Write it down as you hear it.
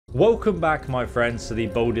Welcome back, my friends, to the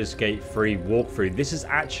Baldur's Gate 3 walkthrough. This is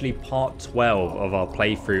actually part 12 of our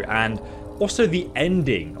playthrough and also the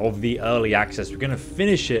ending of the early access. We're going to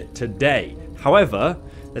finish it today. However,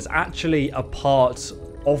 there's actually a part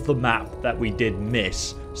of the map that we did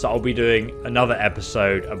miss, so I'll be doing another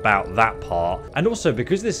episode about that part. And also,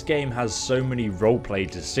 because this game has so many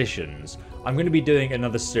roleplay decisions, I'm going to be doing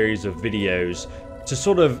another series of videos to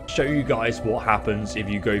sort of show you guys what happens if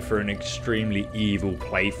you go for an extremely evil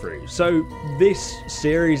playthrough. So this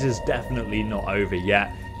series is definitely not over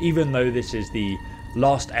yet, even though this is the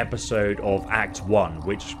last episode of Act 1,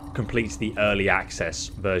 which completes the early access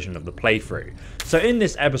version of the playthrough. So in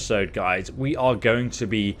this episode, guys, we are going to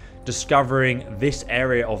be discovering this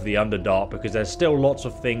area of the Underdark because there's still lots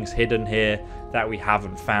of things hidden here that we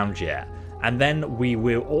haven't found yet. And then we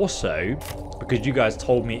will also, because you guys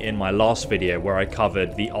told me in my last video where I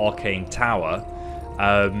covered the Arcane Tower,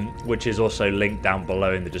 which is also linked down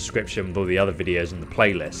below in the description with all the other videos in the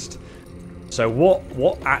playlist. So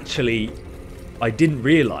what actually I didn't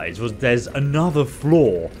realize was there's another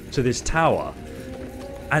floor to this tower.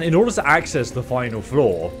 And in order to access the final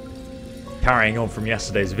floor, carrying on from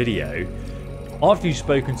yesterday's video, after you've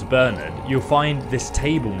spoken to Bernard, you'll find this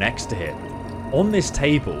table next to him. On this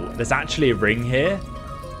table, there's actually a ring here.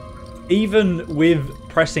 Even with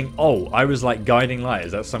pressing, oh, I was like guiding light,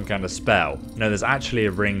 is that some kind of spell? No, there's actually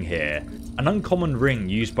a ring here. An uncommon ring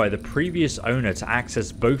used by the previous owner to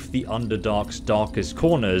access both the Underdark's darkest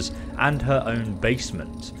corners and her own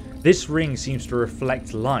basement. This ring seems to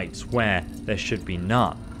reflect light where there should be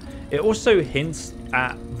none. It also hints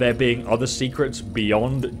at there being other secrets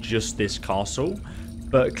beyond just this castle.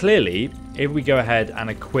 But clearly, if we go ahead and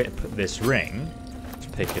equip this ring, let's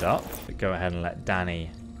pick it up. Go ahead and let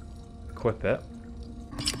Danny equip it.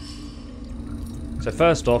 So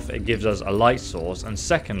first off, it gives us a light source, and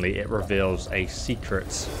secondly, it reveals a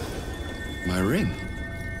secret. My ring.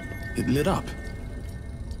 It lit up.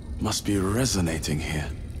 Must be resonating here.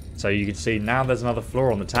 So you can see now there's another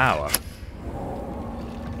floor on the tower.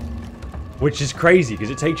 Which is crazy, because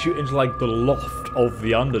it takes you into like the loft of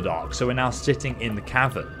the Underdark. So we're now sitting in the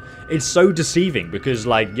cavern. It's so deceiving because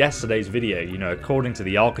like yesterday's video, you know, according to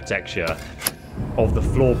the architecture of the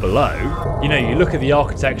floor below, you know, you look at the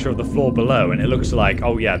architecture of the floor below and it looks like,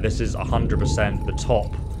 oh yeah, this is 100% the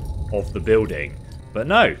top of the building. But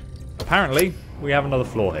no, apparently we have another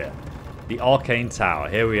floor here. The Arcane Tower,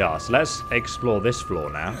 here we are. So let's explore this floor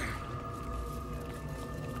now.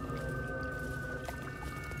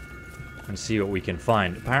 And see what we can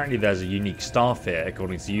find. Apparently there's a unique staff here,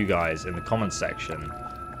 according to you guys in the comments section.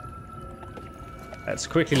 Let's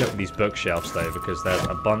quickly look at these bookshelves though, because there's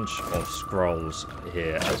a bunch of scrolls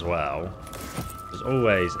here as well. It's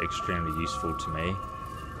always extremely useful to me.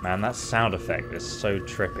 Man, that sound effect is so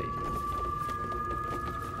trippy.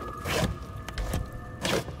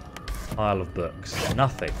 Pile of books.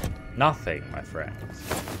 Nothing. Nothing, my friends.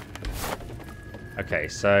 Okay,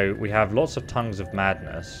 so we have lots of tongues of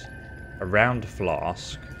madness. A round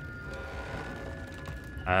flask.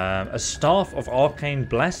 A staff of arcane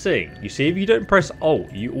blessing. You see, if you don't press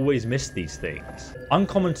Alt, you always miss these things.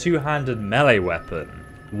 Uncommon two-handed melee weapon.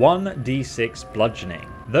 1d6 bludgeoning.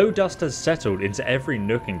 Though dust has settled into every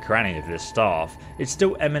nook and cranny of this staff, it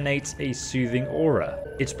still emanates a soothing aura.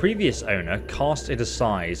 Its previous owner cast it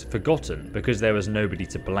aside, forgotten, because there was nobody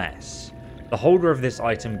to bless. The holder of this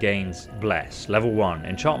item gains Bless, level 1,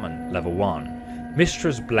 Enchantment, level 1.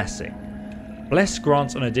 Mistra's Blessing. Bless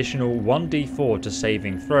grants an additional 1d4 to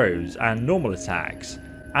saving throws and normal attacks,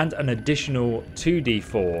 and an additional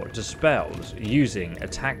 2d4 to spells using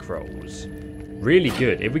attack rolls. Really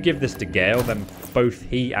good. If we give this to Gale, then both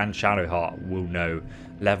he and Shadowheart will know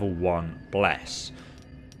level 1 Bless,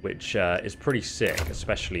 which is pretty sick,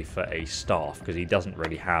 especially for a staff, because he doesn't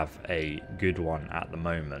really have a good one at the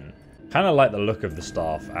moment. Kind of like the look of the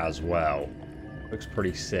staff as well. Looks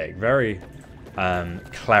pretty sick. Very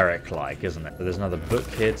cleric-like, isn't it? There's another book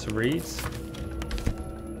here to read.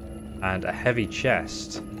 And a heavy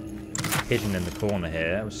chest hidden in the corner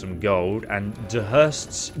here with some gold. And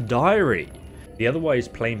Dehurst's diary. The otherwise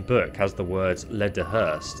plain book has the words Le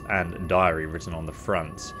Dehurst and diary written on the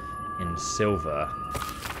front in silver.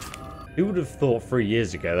 Who would have thought 3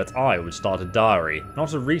 years ago that I would start a diary?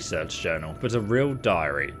 Not a research journal, but a real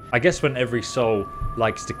diary. I guess when every soul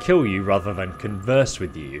likes to kill you rather than converse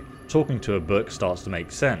with you, talking to a book starts to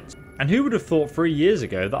make sense. And who would have thought 3 years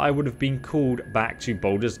ago that I would have been called back to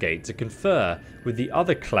Baldur's Gate to confer with the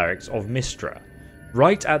other clerics of Mystra?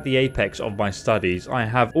 Right at the apex of my studies, I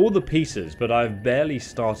have all the pieces, but I've barely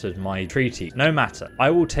started my treaty. No matter, I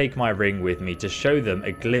will take my ring with me to show them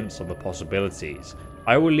a glimpse of the possibilities.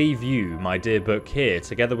 I will leave you, my dear book, here,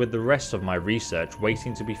 together with the rest of my research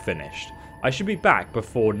waiting to be finished. I should be back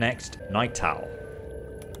before next night owl.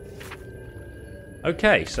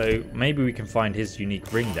 Okay, so maybe we can find his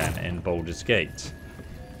unique ring then in Baldur's Gate.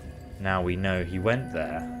 Now we know he went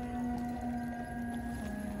there.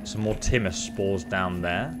 Some more Timus spores down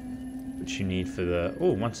there, which you need for the...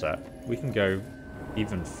 Oh, one sec. We can go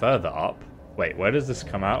even further up. Wait, where does this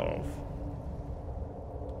come out of?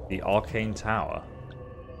 The Arcane Tower.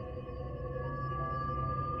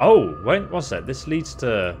 Oh, wait, what's that? This leads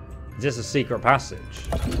to... Is this a secret passage?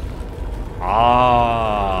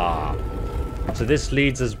 Ah. So this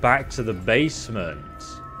leads us back to the basement.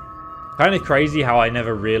 Kind of crazy how I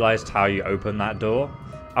never realized how you open that door.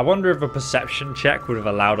 I wonder if a perception check would have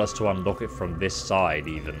allowed us to unlock it from this side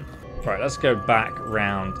even. Right, let's go back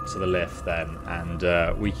round to the lift then,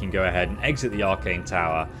 and we can go ahead and exit the Arcane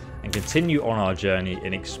Tower and continue on our journey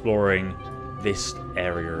in exploring this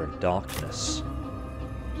area of darkness.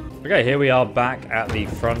 Okay, here we are back at the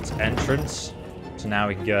front entrance. So now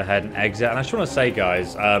we can go ahead and exit. And I just want to say,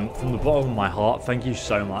 guys, from the bottom of my heart, thank you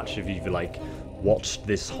so much if you've watched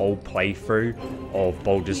this whole playthrough of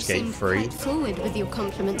Baldur's Gate 3. You seemed quite forward with your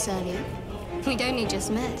compliments earlier. We'd only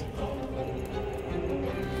just met.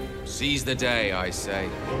 Seize the day, I say.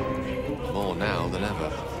 More now than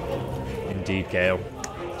ever. Indeed, Gale.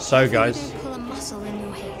 So, guys. Don't pull a muscle in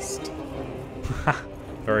your haste.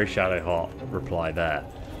 Very Shadowheart reply there.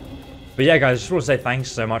 But yeah, guys, I just want to say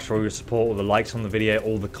thanks so much for all your support, all the likes on the video,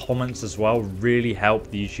 all the comments as well. Really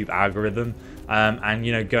help the YouTube algorithm. And,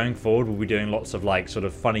 you know, going forward, we'll be doing lots of, sort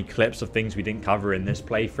of funny clips of things we didn't cover in this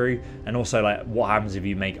playthrough. And also, what happens if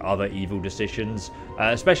you make other evil decisions.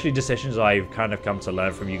 Especially decisions I've kind of come to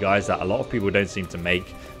learn from you guys that a lot of people don't seem to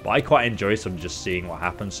make. But I quite enjoy some just seeing what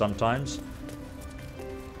happens sometimes.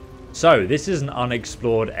 So, this is an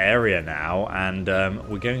unexplored area now, and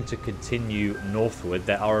we're going to continue northward.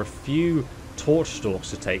 There are a few torch stalks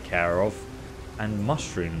to take care of, and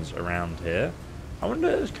mushrooms around here. I wonder,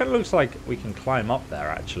 it kind of looks like we can climb up there,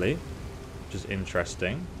 actually, which is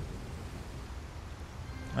interesting.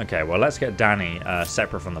 Okay, well, let's get Danny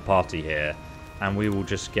separate from the party here, and we will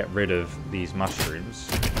just get rid of these mushrooms.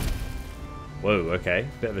 Whoa, okay,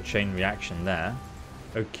 bit of a chain reaction there.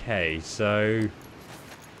 Okay, so...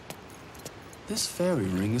 This fairy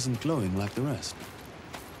ring isn't glowing like the rest.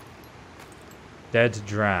 Dead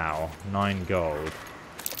Drow, 9 gold.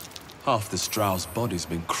 Half this Drow's body's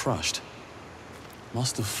been crushed.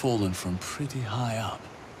 Must have fallen from pretty high up.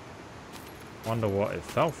 Wonder what it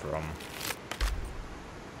fell from.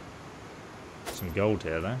 Some gold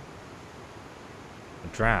here, though.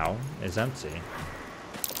 The Drow is empty.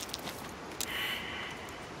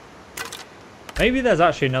 Maybe there's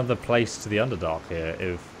actually another place to the Underdark here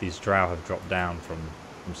if these Drow have dropped down from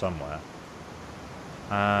somewhere.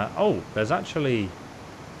 Oh, there's actually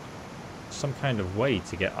some kind of way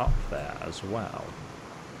to get up there as well.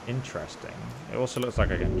 Interesting. It also looks like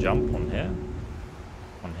I can jump on here.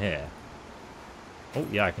 On here. Oh,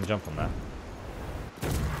 yeah, I can jump on there.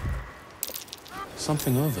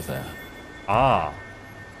 Something over there. Ah.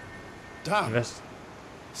 Damn.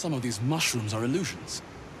 Some of these mushrooms are illusions.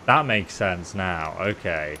 That makes sense now.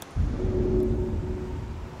 Okay.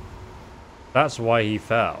 That's why he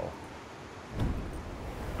fell.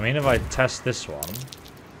 I mean, if I test this one...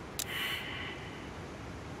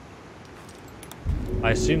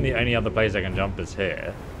 I assume the only other place I can jump is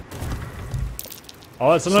here.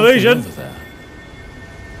 Oh, it's an illusion! Over there.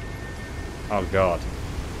 Oh, God.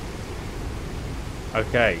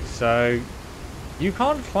 Okay, so... You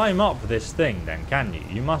can't climb up this thing then, can you?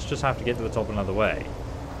 You must just have to get to the top another way.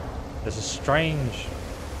 There's a strange...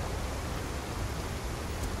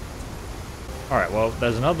 Alright, well,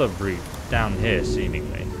 there's another route down here,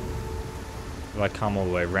 seemingly. If I come all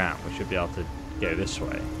the way around, we should be able to go this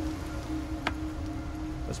way.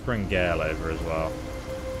 Let's bring Gale over as well.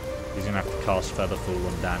 He's going to have to cast Featherfall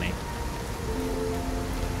on Danny.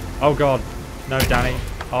 Oh, God. No, Danny.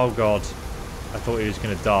 Oh, God. I thought he was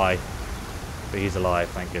going to die. But he's alive,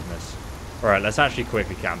 thank goodness. Alright, let's actually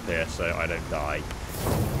quickly camp here so I don't die.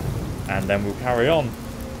 And then we'll carry on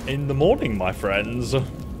in the morning, my friends.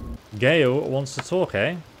 Gale wants to talk,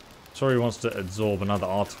 eh? Sorry, he wants to absorb another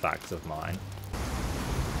artifact of mine.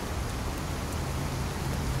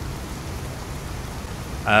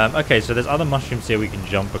 Okay, so there's other mushrooms here we can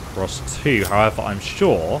jump across to. However, I'm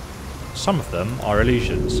sure some of them are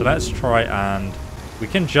illusions. So let's try and... We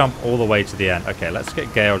can jump all the way to the end. Okay, let's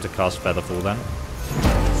get Gale to cast Featherfall then.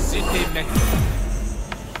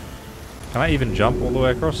 Can I even jump all the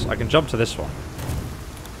way across? I can jump to this one.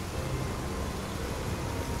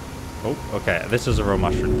 Oh, okay. This is a real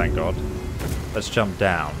mushroom, thank God. Let's jump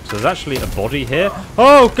down. So there's actually a body here.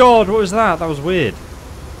 Oh god, what was that? That was weird.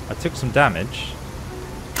 I took some damage.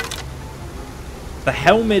 The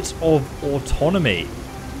helmet of autonomy.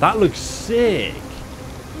 That looks sick.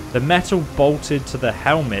 The metal bolted to the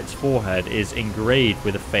helmet's forehead is engraved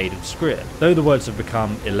with a faded script. Though the words have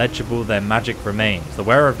become illegible, their magic remains. The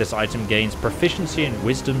wearer of this item gains proficiency in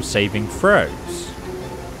wisdom saving throws.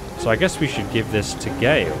 So I guess we should give this to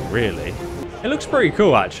Gale, really. It looks pretty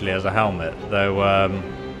cool, actually, as a helmet. Though,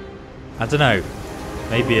 I don't know.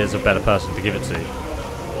 Maybe as a better person to give it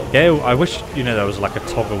to. Gale, I wish, you know, there was like a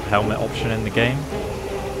toggled helmet option in the game.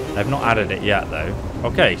 They've not added it yet, though.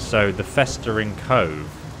 Okay, so the Festering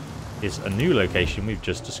Cove is a new location we've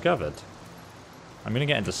just discovered. I'm going to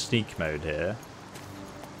get into sneak mode here.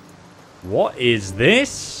 What is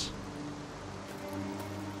this?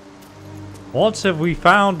 What have we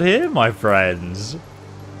found here, my friends?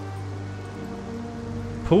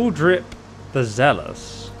 Puldrip the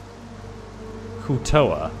Zealous.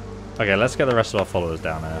 Kuo-Toa. Okay, let's get the rest of our followers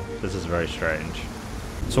down here. This is very strange.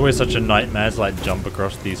 It's always such a nightmare to like jump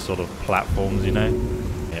across these sort of platforms, you know?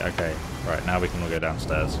 Yeah, okay. Right, now we can all go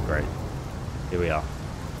downstairs. Great. Here we are.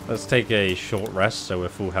 Let's take a short rest so we're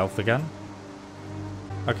full health again.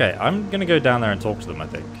 Okay, I'm going to go down there and talk to them, I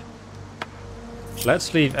think.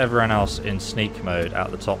 Let's leave everyone else in sneak mode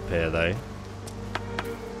at the top here, though.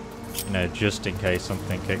 You know, just in case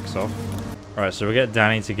something kicks off. Alright, so we'll get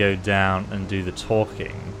Danny to go down and do the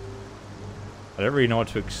talking. I don't really know what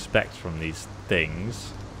to expect from these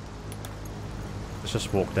things. Let's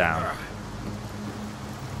just walk down.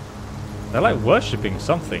 They're like worshipping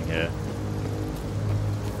something here.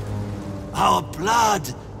 Our blood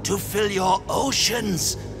to fill your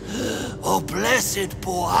oceans, O blessed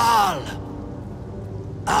BOOAL.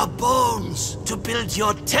 Our bones to build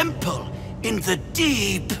your temple in the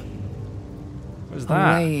deep. What's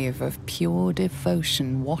that? A wave of pure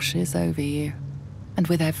devotion washes over you, and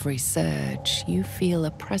with every surge, you feel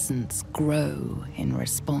a presence grow in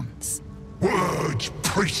response. Words,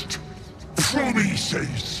 priest!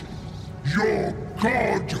 Promises! Your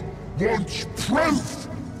god wants proof!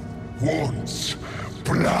 Wants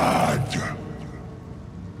blood!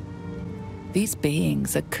 These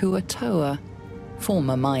beings are Kuo-Toa,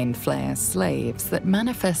 former Mind Flayer slaves that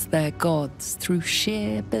manifest their gods through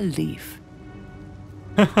sheer belief.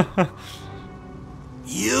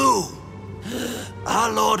 You,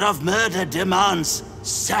 our Lord of Murder, demands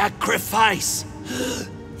sacrifice.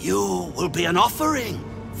 You will be an offering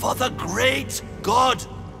for the great god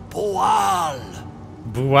BOOAL.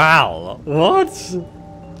 BOOAL? What?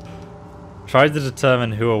 Try to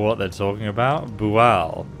determine who or what they're talking about.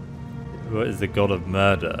 BOOAL. What is the god of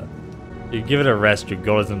murder? You give it a rest, your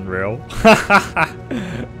god isn't real.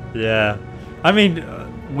 Yeah. I mean,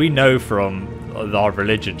 we know from our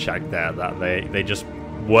religion check there that they just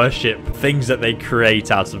worship things that they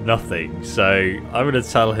create out of nothing. So I'm going to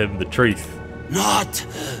tell him the truth. Not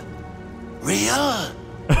real?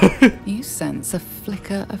 You sense a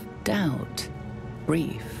flicker of doubt.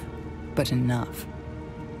 Brief, but enough.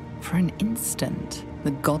 For an instant,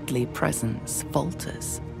 the godly presence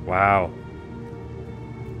falters. Wow.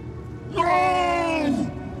 No!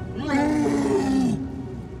 No!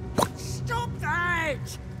 Stop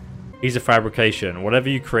that! He's a fabrication. Whatever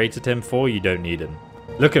you created him for, you don't need him.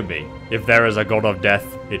 Look at me. If there is a god of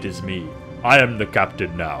death, it is me. I am the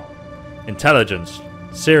captain now. Intelligence.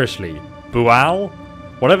 Seriously. BOOAL?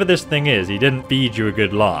 Whatever this thing is, he didn't feed you a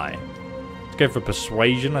good lie. Let's go for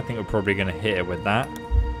persuasion. I think we're probably going to hit it with that.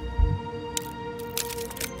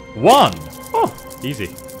 1! Oh,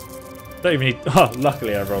 easy. Don't even need... Oh,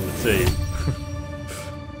 luckily I rolled a 2.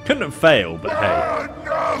 Couldn't have failed, but hey.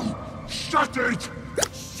 No! Shut it!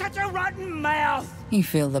 Shut your rotten mouth! You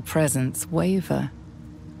feel the presence waver.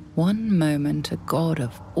 One moment a god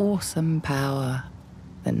of awesome power.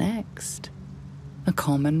 The next, a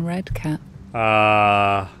common redcap.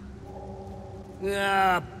 Bollocks!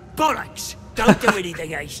 Don't do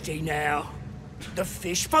anything hasty now. The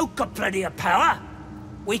fish folk got plenty of power.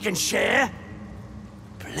 We can share.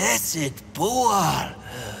 Blessed BOOAL.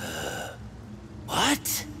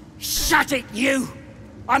 What? Shut it, you!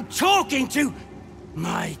 I'm talking to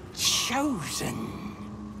my chosen.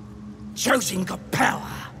 Chosen got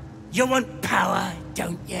power. You want power,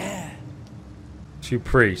 don't ya? To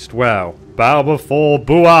priest. Well, bow before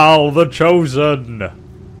BOOAL the Chosen.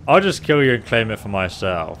 I'll just kill you and claim it for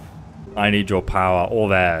myself. I need your power or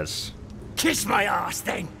theirs. Kiss my ass,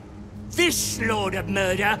 then. This Lord of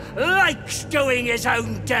Murder likes doing his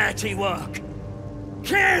own dirty work.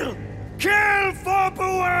 Kill! Kill for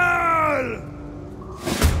BOOAL!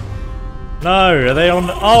 No, are they on...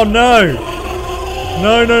 Oh, no!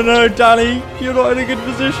 No, no, no, Danny. You're not in a good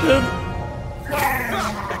position.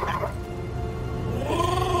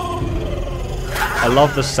 I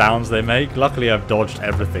love the sounds they make. Luckily, I've dodged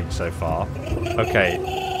everything so far. Okay.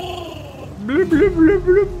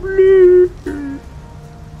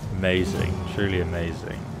 Amazing. Truly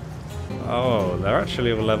amazing. Oh, they're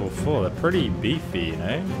actually all level 4. They're pretty beefy, you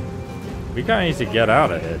know? We kind of need to get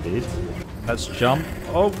out of here, dude. Let's jump.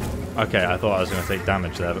 Oh, okay. I thought I was going to take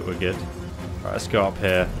damage there, but we're good. All right, let's go up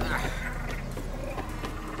here.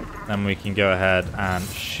 Then we can go ahead and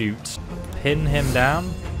shoot. Pin him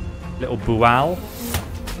down. Little BOOOAL.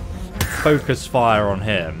 Focus fire on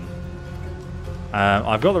him.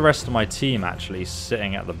 I've got the rest of my team actually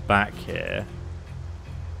sitting at the back here.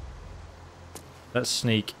 Let's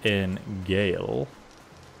sneak in Gale.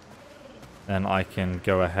 Then I can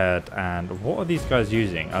go ahead and... What are these guys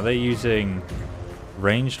using? Are they using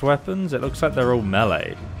ranged weapons? It looks like they're all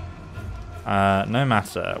melee. No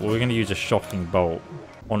matter. Well, we're going to use a shocking bolt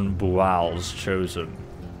on BOOOAL's chosen.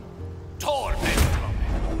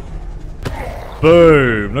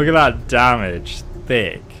 Boom! Look at that damage.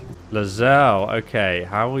 Thick. Lae'zel, okay.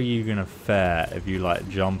 How are you going to fare if you, like,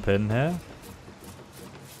 jump in here?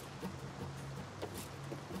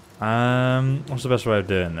 What's the best way of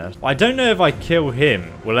doing this? I don't know if I kill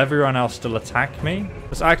him. Will everyone else still attack me?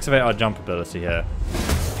 Let's activate our jump ability here.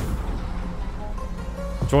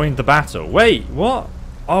 Join the battle. Wait, what?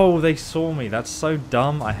 Oh, they saw me. That's so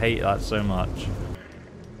dumb. I hate that so much.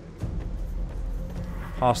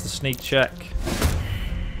 Pass the sneak check.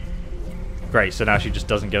 Great, so now she just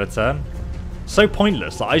doesn't get a turn. So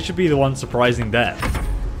pointless. Like, I should be the one surprising them.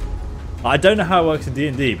 I don't know how it works in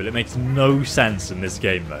D&D, but it makes no sense in this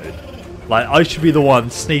game mode. Like, I should be the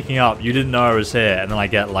one sneaking up. You didn't know I was here, and then I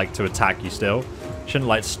get, like, to attack you still. Shouldn't,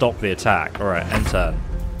 like, stop the attack. Alright, end turn.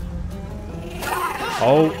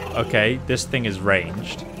 Oh, okay. This thing is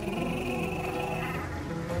ranged.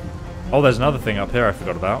 Oh, there's another thing up here I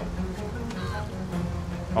forgot about.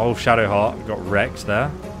 Oh, Shadowheart got wrecked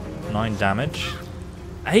there. 9 damage.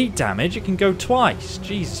 8 damage? It can go twice.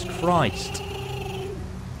 Jesus Christ.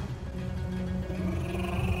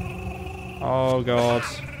 Oh, God.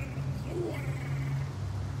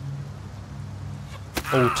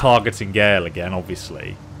 All targeting Gale again,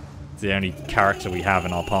 obviously. It's the only character we have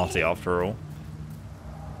in our party, after all.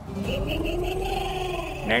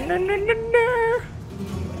 No, no, no, no, no.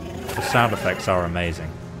 The sound effects are amazing.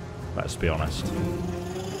 Let's be honest.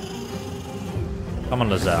 Come on,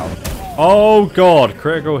 Lae'zel. Oh, God.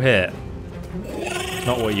 Critical hit.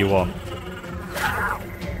 Not what you want.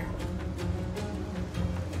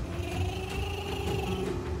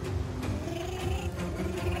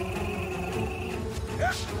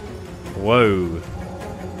 Whoa.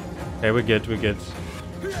 Okay, we're good, we're good.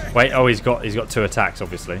 Wait, oh, he's got 2 attacks,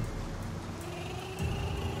 obviously.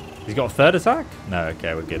 He's got a 3rd attack? No,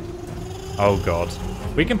 okay, we're good. Oh, God.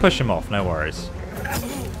 We can push him off, no worries.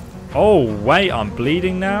 Oh, wait, I'm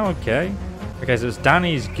bleeding now? Okay. Okay, so it's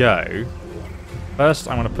Danny's go. First,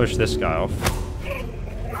 I'm going to push this guy off.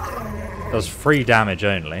 Does 3 damage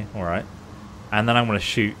only, alright. And then I'm going to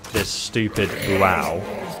shoot this stupid BOOOAL.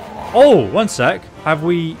 Oh, one sec. Have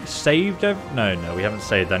we saved him? No, we haven't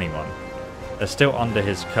saved anyone. They're still under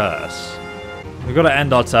his curse. We've got to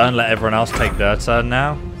end our turn, let everyone else take their turn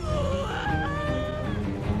now.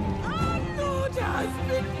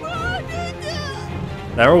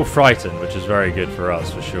 They're all frightened, which is very good for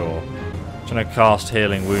us, for sure. Just going to cast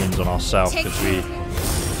Healing Wounds on ourselves, because we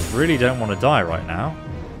really don't want to die right now.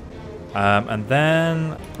 And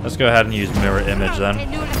then, let's go ahead and use Mirror Image then.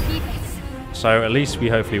 So at least we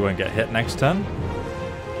hopefully won't get hit next turn.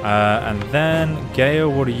 And then,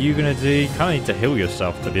 Gale, what are you going to do? You kind of need to heal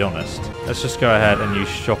yourself, to be honest. Let's just go ahead and use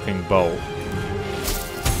Shocking Bolt.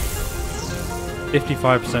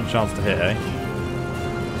 55% chance to hit, eh?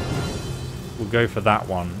 We'll go for that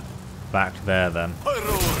one back there then.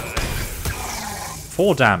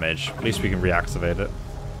 4 damage. At least we can reactivate it.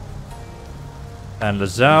 And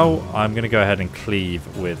Lae'zel, I'm going to go ahead and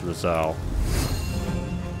cleave with Lae'zel.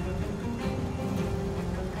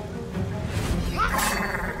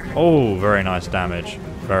 Oh, very nice damage.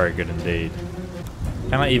 Very good indeed.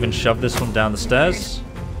 Can I even shove this one down the stairs?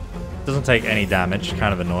 Doesn't take any damage.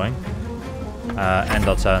 Kind of annoying. End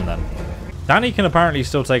our turn then. Danny can apparently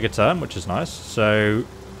still take a turn, which is nice. So,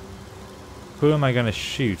 who am I going to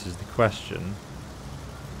shoot is the question.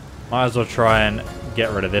 Might as well try and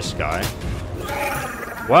get rid of this guy.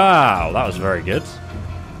 Wow, that was very good.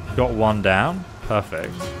 Got 1 down.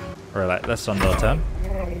 Perfect. Alright, let's end our turn.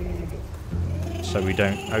 So we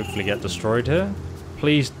don't hopefully get destroyed here.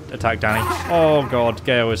 Please attack Danny. Oh god,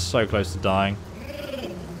 Gale is so close to dying.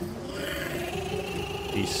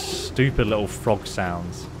 These stupid little frog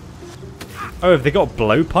sounds. Oh, have they got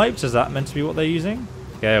blowpipes? Is that meant to be what they're using?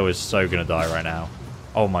 Gale is so gonna die right now.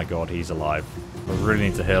 Oh my god, he's alive. I really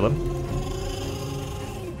need to heal him.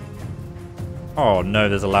 Oh no,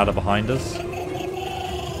 there's a ladder behind us.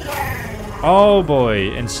 Oh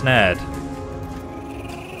boy, ensnared.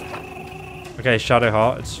 Okay,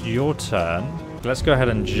 Shadowheart, it's your turn. Let's go ahead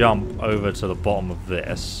and jump over to the bottom of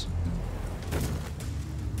this.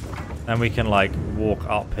 Then we can, like, walk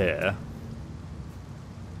up here.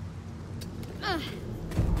 I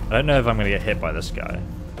don't know if I'm going to get hit by this guy.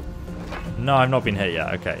 No, I've not been hit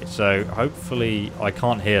yet. Okay, so hopefully I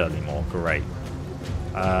can't heal anymore. Great.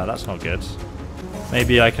 That's not good.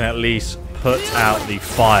 Maybe I can at least put out the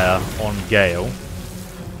fire on Gale.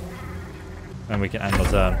 And we can end our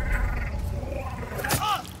turn.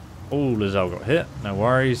 Oh, Lizelle got hit. No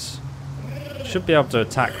worries. Should be able to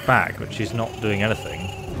attack back, but she's not doing anything.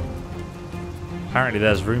 Apparently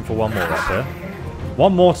there's room for one more up here.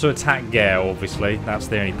 One more to attack Gale, obviously. That's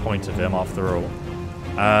the only point of him, after all.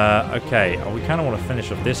 Okay. Oh, we kind of want to finish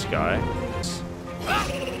off this guy.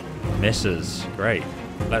 Misses. Great.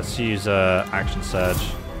 Let's use Action Surge.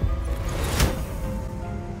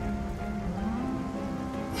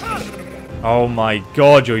 Oh my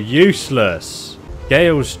god, you're useless!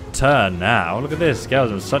 Gale's turn now. Look at this.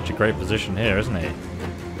 Gale's in such a great position here, isn't he?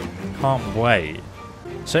 Can't wait.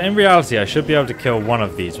 So in reality, I should be able to kill one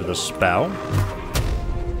of these with a spell.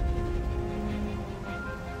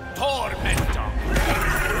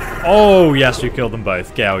 Oh, yes, we killed them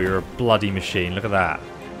both. Gale, you're a bloody machine. Look at that.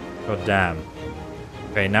 God damn.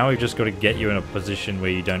 Okay, now we've just got to get you in a position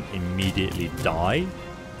where you don't immediately die.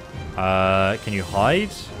 Can you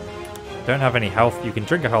hide? Don't have any health. You can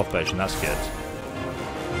drink a health potion. That's good.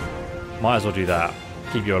 Might as well do that.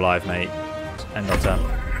 Keep you alive, mate. End our turn.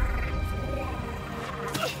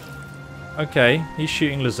 Okay, he's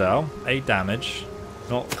shooting Lizelle. 8 damage.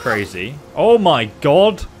 Not crazy. Oh my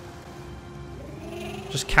god!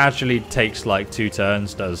 Just casually takes like 2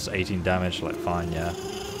 turns, does 18 damage. Like, fine, yeah.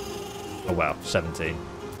 Oh well, 17.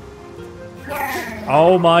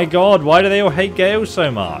 Oh my god, why do they all hate Gale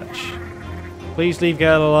so much? Please leave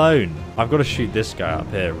Gale alone. I've got to shoot this guy up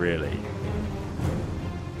here, really.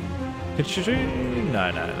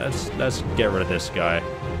 No, let's get rid of this guy.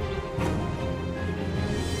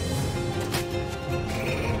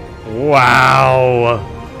 Wow!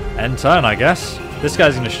 End turn, I guess. This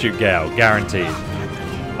guy's going to shoot Gale, guaranteed.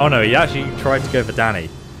 Oh no, he actually tried to go for Danny.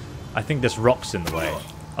 I think this rock's in the way.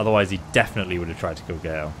 Otherwise, he definitely would have tried to kill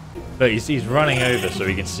Gale. But he's running over so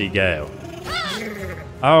he can see Gale.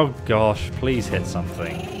 Oh gosh, please hit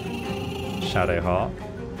something. Shadowheart.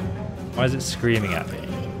 Why is it screaming at me?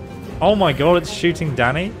 Oh my god, it's shooting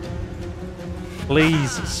Danny?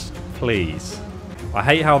 Please, please. I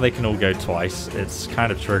hate how they can all go twice. It's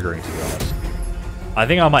kind of triggering, to be honest. I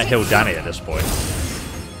think I might heal Danny at this point.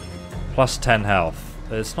 Plus 10 health.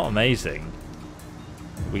 It's not amazing.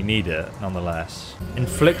 We need it, nonetheless.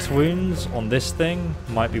 Inflict wounds on this thing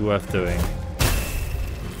might be worth doing.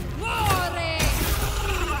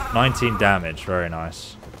 19 damage, very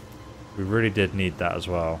nice. We really did need that as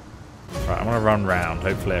well. Right, I'm going to run round.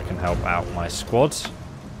 Hopefully I can help out my squad.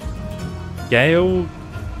 Gale,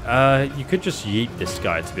 you could just yeet this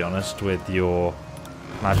guy, to be honest, with your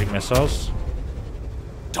magic missiles.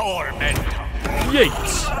 Tormentor.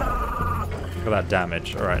 Yeet! Look at that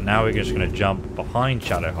damage. Alright, now we're just going to jump behind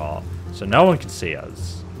Shadowheart so no one can see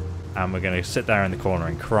us. And we're going to sit there in the corner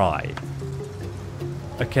and cry.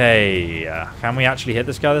 Okay, can we actually hit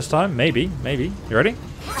this guy this time? Maybe, maybe. You ready?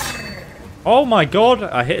 Oh my god,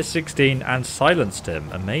 I hit a 16 and silenced him.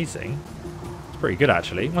 Amazing. It's pretty good,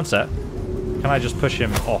 actually. One sec. Can I just push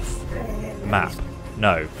him off the map?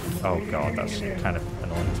 No. Oh god, that's kind of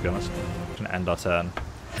annoying, to be honest. I'm going to end our turn.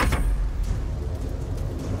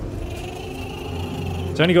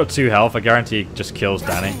 It's only got 2 health. I guarantee he just kills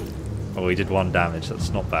Danny. Oh, he did 1 damage. That's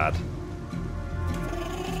not bad.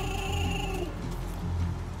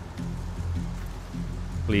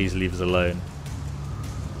 Please leave us alone.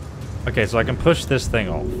 Okay, so I can push this thing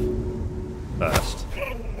off first.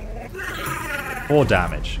 4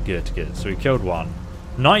 damage. Good, good. So we killed 1.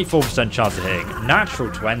 94% chance of hitting.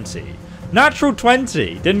 Natural 20. Natural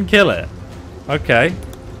 20! Didn't kill it. Okay.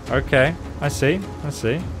 Okay. I see. I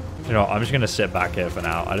see. You know what? I'm just going to sit back here for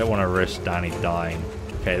now. I don't want to risk Danny dying.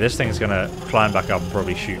 Okay, this thing's going to climb back up and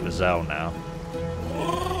probably shoot Lizelle now.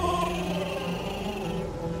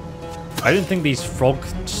 I didn't think these frog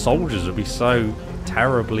soldiers would be so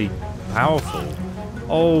terribly powerful.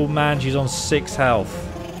 Oh man, she's on 6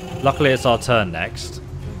 health. Luckily it's our turn next.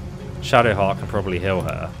 Shadowheart can probably heal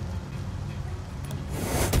her.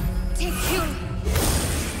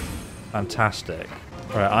 Fantastic.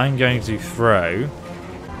 Right, I'm going to throw...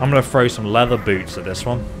 I'm going to throw some leather boots at this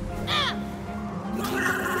one.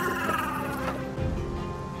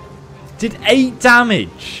 Did 8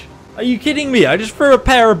 damage. Are you kidding me? I just threw a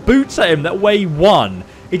pair of boots at him that weigh 1.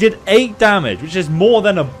 It did 8 damage, which is more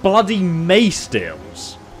than a bloody mace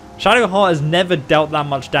deals. Shadowheart has never dealt that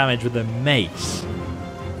much damage with a mace.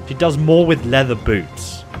 She does more with leather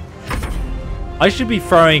boots. I should be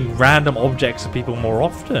throwing random objects at people more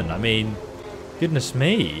often. I mean, goodness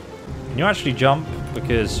me. Can you actually jump?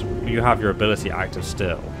 Because you have your ability active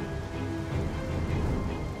still.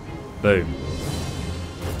 Boom.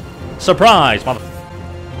 Surprise, mother...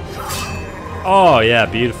 Oh, yeah,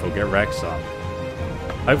 beautiful. Get Rex on.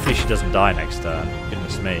 Hopefully she doesn't die next turn.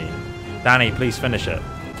 Goodness me. Danny, please finish it.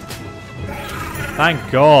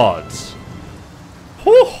 Thank God.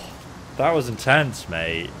 Whew. That was intense,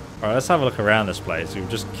 mate. Alright, let's have a look around this place. We've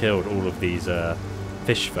just killed all of these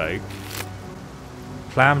fish folk.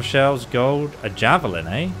 Clamshells, gold, a javelin,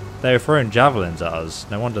 eh? They were throwing javelins at us.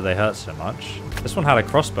 No wonder they hurt so much. This one had a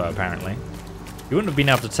crossbow, apparently. You wouldn't have been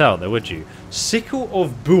able to tell, though, would you? Sickle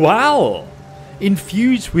of BOOOAL!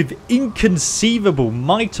 Infused with inconceivable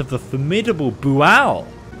might of the formidable BOOOAL.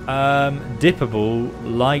 Dippable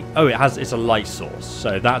light. Oh, it's a light source,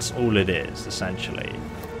 so that's all it is, essentially.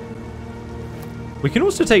 We can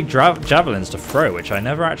also take javelins to throw, which I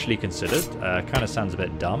never actually considered. Kind of sounds a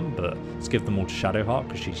bit dumb, but let's give them all to Shadowheart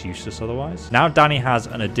because she's useless otherwise. Now Danny has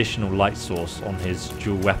an additional light source on his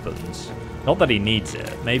dual weapons. Not that he needs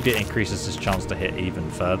it. Maybe it increases his chance to hit even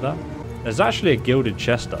further. There's actually a gilded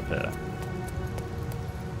chest up here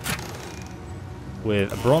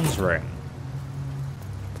with a bronze ring.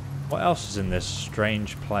 What else is in this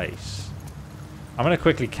strange place? I'm going to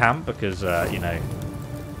quickly camp because, you know,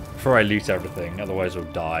 before I loot everything, otherwise we'll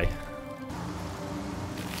die.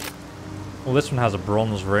 Well, this one has a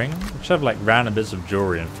bronze ring, which have like random bits of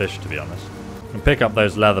jewelry and fish, to be honest. We can pick up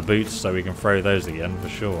those leather boots so we can throw those again, for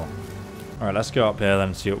sure. Alright, let's go up here then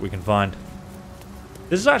and see what we can find.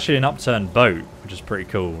 This is actually an upturned boat, which is pretty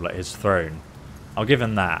cool, like his throne. I'll give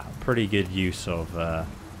him that. Pretty good use of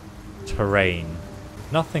terrain.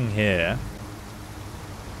 Nothing here.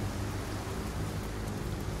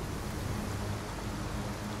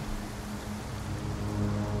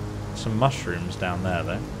 Some mushrooms down there,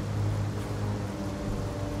 though.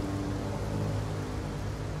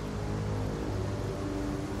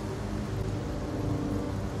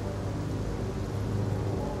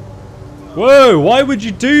 Whoa, why would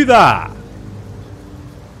you do that?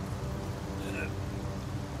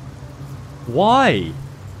 Why?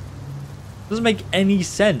 Doesn't make any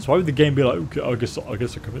sense. Why would the game be like, okay, I guess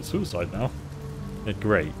I commit suicide now? Yeah,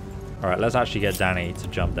 great. Alright, let's actually get Danny to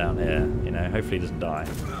jump down here. You know, hopefully he doesn't die.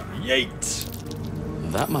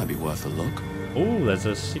 Yeet! That might be worth a look. Oh, there's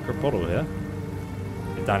a secret bottle here.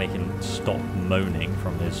 If Danny can stop moaning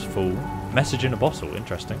from his full message in a bottle.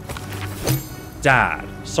 Interesting. Dad,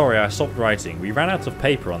 sorry I stopped writing. We ran out of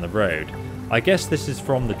paper on the road. I guess this is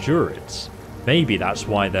from the Druids. Maybe that's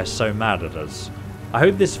why they're so mad at us. I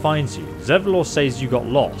hope this finds you. Zevlor says you got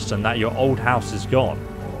lost and that your old house is gone.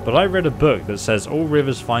 But I read a book that says all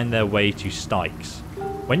rivers find their way to Styx.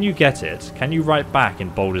 When you get it, can you write back in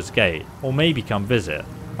Baldur's Gate? Or maybe come visit.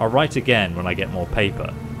 I'll write again when I get more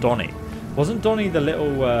paper. Donnie. Wasn't Donnie the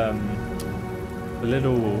little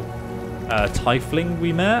tiefling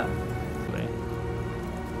we met?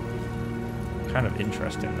 Kind of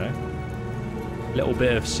interesting though. Little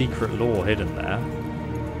bit of secret lore hidden there.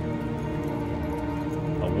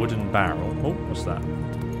 A wooden barrel. Oh, what's that?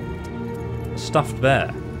 A stuffed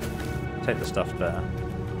bear. Take the stuffed bear.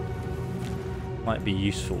 Might be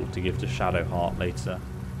useful to give to Shadowheart later.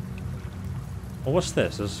 Oh, what's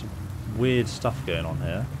this? There's weird stuff going on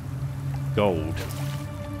here. Gold.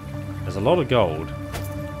 There's a lot of gold.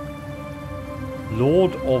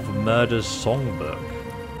 Lord of Murder's Songbook.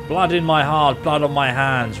 Blood in my heart, blood on my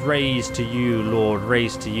hands, raised to you, Lord,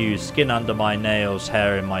 raised to you, skin under my nails,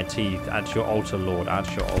 hair in my teeth, at your altar, Lord,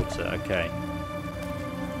 at your altar, okay.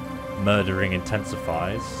 Murdering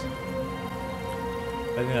intensifies. I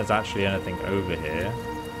don't think there's actually anything over here.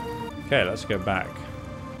 Okay, let's go back.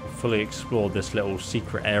 We've fully explored this little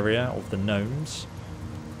secret area of the gnomes.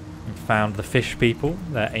 And found the fish people,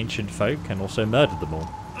 they're ancient folk, and also murdered them all.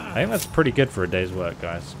 I think that's pretty good for a day's work,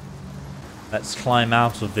 guys. Let's climb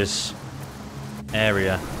out of this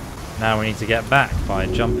area. Now we need to get back by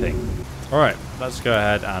jumping. Alright, let's go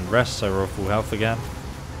ahead and rest so we're full health again.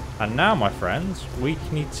 And now, my friends, we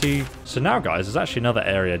need to... So now, guys, there's actually another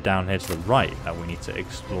area down here to the right that we need to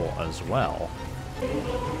explore as well.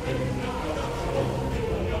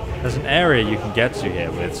 There's an area you can get to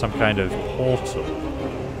here with some kind of portal.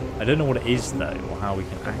 I don't know what it is though, or how we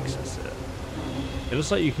can access it. It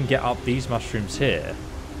looks like you can get up these mushrooms here.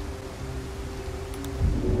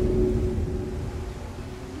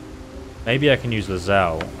 Maybe I can use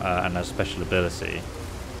Lizelle and her special ability.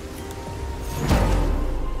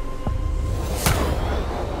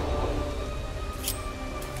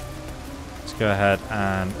 Let's go ahead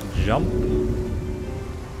and jump.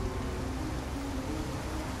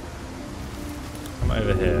 Come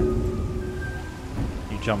over here.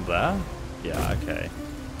 You jump there? Yeah, okay.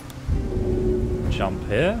 Jump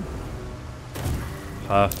here.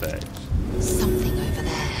 Perfect. Something over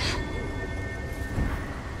there.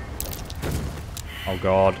 Oh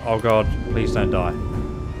god, oh god, please don't die.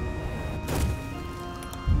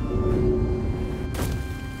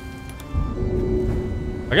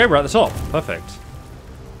 Okay, we're at the top. Perfect.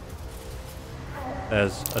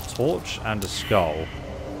 There's a torch and a skull.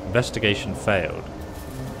 Investigation failed.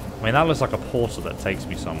 I mean, that looks like a portal that takes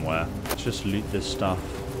me somewhere. Let's just loot this stuff.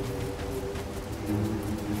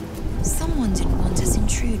 Someone didn't want us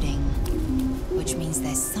intruding, which means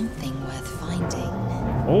there's something worth finding.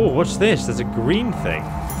 Oh, what's this? There's a green thing.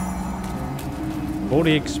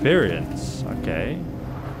 40 experience. Okay.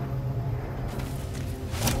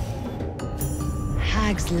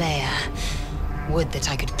 Hags' Lair. Would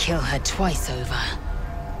that I could kill her twice over.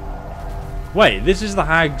 Wait, this is the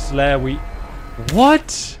Hags' Lair we...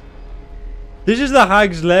 What? This is the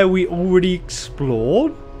Hags' Lair we already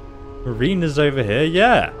explored? Marina's over here,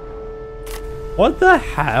 yeah. What the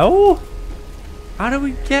hell? How do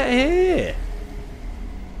we get here?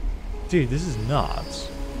 Dude, this is nuts.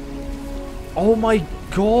 Oh my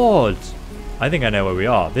god. I think I know where we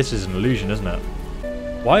are. This is an illusion, isn't it?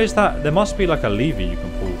 Why is that? There must be like a lever you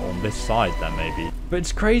can pull on this side then maybe. But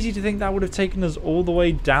it's crazy to think that would have taken us all the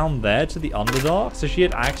way down there to the Underdark. So she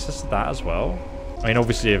had access to that as well. I mean,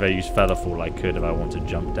 obviously if I use Featherfall, I could if I want to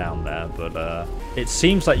jump down there. But it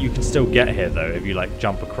seems like you can still get here though if you like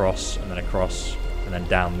jump across and then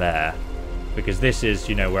down there. Because this is,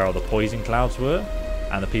 you know, where all the poison clouds were.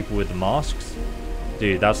 And the people with the masks.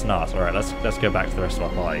 Dude, that's nuts. Alright, let's go back to the rest of our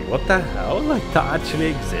party. What the hell? Like, that actually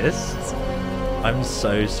exists? I'm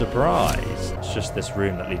so surprised. It's just this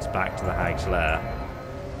room that leads back to the Hag's Lair.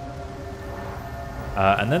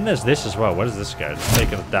 And then there's this as well. Where does this go? Does it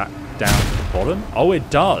take us down to the bottom? Oh, it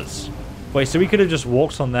does. Wait, so we could have just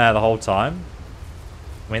walked on there the whole time?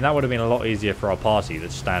 I mean, that would have been a lot easier for our party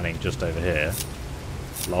that's standing just over here.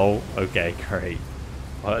 Lol. Okay, great.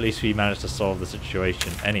 Well, at least we managed to solve the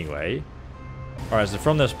situation anyway. Alright, so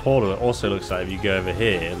from this portal, it also looks like if you go over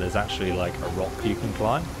here, there's actually like a rock you can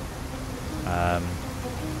climb.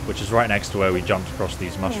 Which is right next to where we jumped across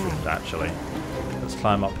these mushrooms, actually. Let's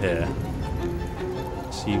climb up here.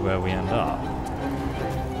 See where we end up.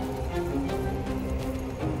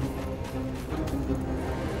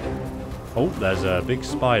 Oh, there's a big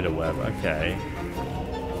spider web. Okay.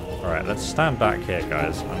 Alright, let's stand back here,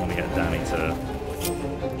 guys. I'm going to get Danny to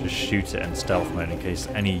just shoot it in stealth mode in case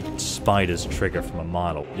any spiders trigger from a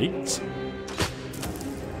mile away. Yeet.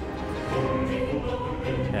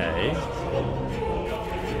 Okay.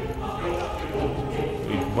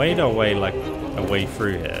 We've made our way like a way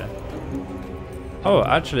through here. Oh,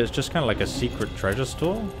 actually, it's just kind of like a secret treasure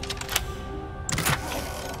store.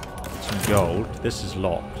 Some gold. This is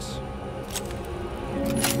locked.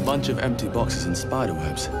 Bunch of empty boxes and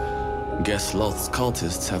spiderwebs. Guess Loth's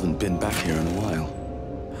cultists haven't been back here in a while.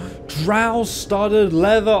 Drow studded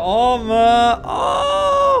leather armor.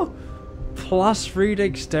 Oh! +3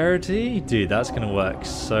 dexterity. Dude, that's going to work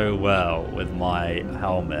so well with my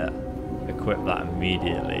helmet. Equip that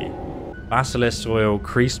immediately. Basilisk oil,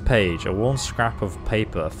 creased page, a worn scrap of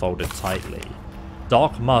paper folded tightly.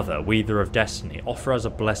 Dark Mother, Weaver of Destiny, offer us a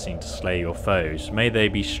blessing to slay your foes. May they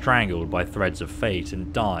be strangled by threads of fate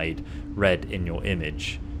and dyed red in your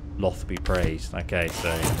image. Loth be praised. Okay,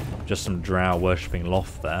 so just some drow worshipping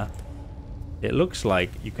Loth there. It looks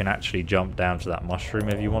like you can actually jump down to that mushroom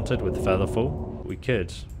if you wanted with Featherfall. We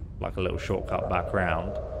could, like a little shortcut back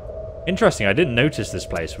round. Interesting, I didn't notice this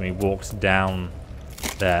place when we walked down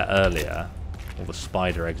there earlier. All the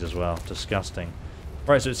spider eggs as well. Disgusting.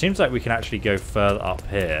 Right, so it seems like we can actually go further up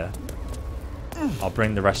here. I'll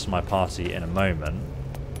bring the rest of my party in a moment.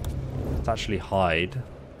 Let's actually hide.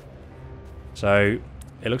 So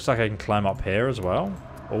it looks like I can climb up here as well.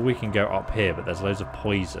 Or we can go up here, but there's loads of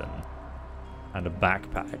poison. And a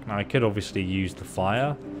backpack. Now I could obviously use the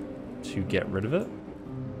fire to get rid of it.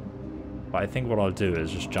 But I think what I'll do is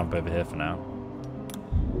just jump over here for now.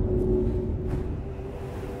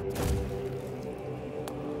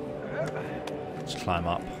 Let's climb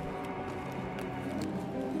up.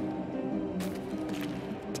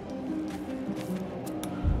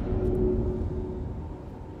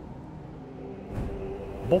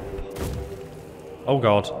 Bop. Oh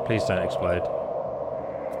god, please don't explode.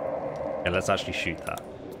 Okay, let's actually shoot that.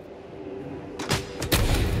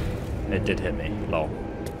 It did hit me, lol.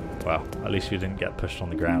 Well, at least we didn't get pushed on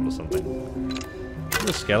the ground or something. There's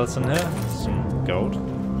a skeleton here, some gold.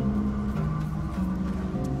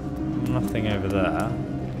 Nothing over there.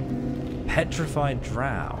 Petrified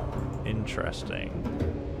Drow. Interesting.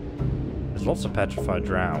 There's lots of petrified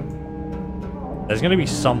Drow. There's going to be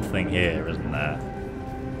something here, isn't there?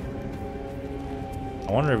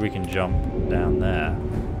 I wonder if we can jump down there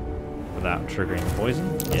without triggering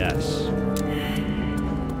poison. Yes.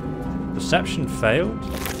 Perception failed.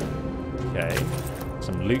 Okay.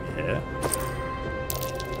 Some loot here.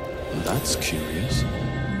 That's curious.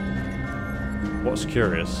 What's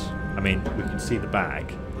curious? I mean, we can see the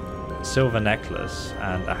bag. Silver necklace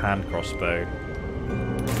and a hand crossbow.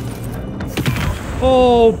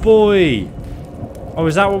 Oh boy! Oh,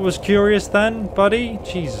 is that what was curious then, buddy?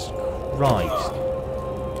 Jesus Christ.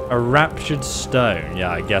 A raptured stone.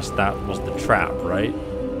 Yeah, I guess that was the trap, right?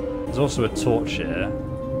 There's also a torch here.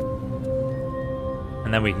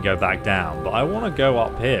 And then we can go back down. But I want to go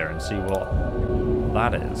up here and see what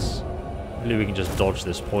that is. Maybe we can just dodge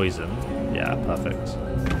this poison. Yeah, perfect.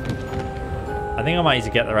 I think I might need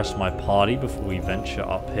to get the rest of my party before we venture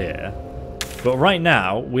up here. But right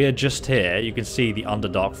now, we are just here. You can see the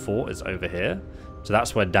Underdark fort is over here. So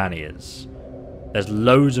that's where Danny is. There's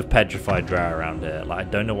loads of petrified Drow around here. Like, I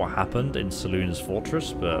don't know what happened in Selûne's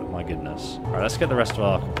fortress, but my goodness. Alright, let's get the rest of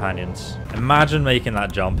our companions. Imagine making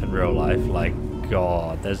that jump in real life. Like,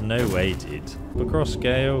 God, there's no way, dude. Across,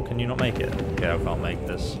 Gale, can you not make it? Gale can't make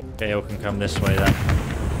this. Gale can come this way then.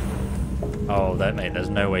 Oh, that mate, there's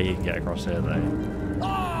no way he can get across here though.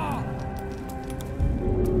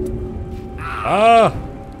 Ah!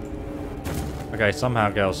 Okay, somehow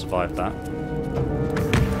Gale survived that.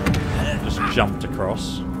 Just jumped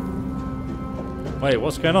across. Wait,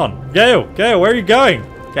 what's going on? Gale! Gale, where are you going?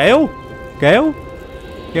 Gale? Gale?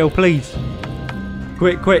 Gale, please.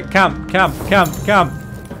 Quick, quick, camp, camp, camp, camp.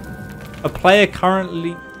 A player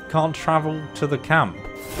currently can't travel to the camp.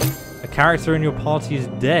 A character in your party is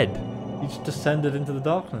dead. You just descended into the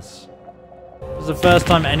darkness. This is the first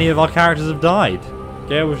time any of our characters have died.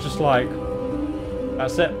 Gale was just like,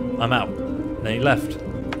 that's it, I'm out. And then he left.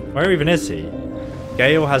 Where even is he?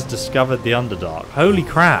 Gale has discovered the Underdark. Holy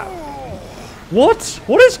crap. What?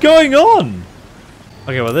 What is going on?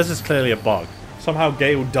 Okay, well this is clearly a bug. Somehow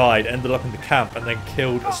Gale died, ended up in the camp, and then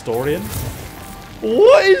killed Astorian.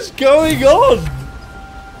 What is going on?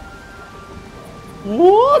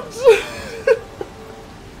 What?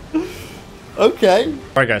 Okay.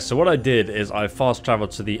 Alright guys, so what I did is I fast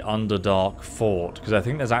traveled to the Underdark fort because I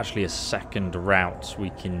think there's actually a second route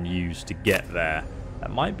we can use to get there. That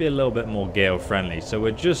might be a little bit more Gale friendly. So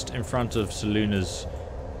we're just in front of Selûne's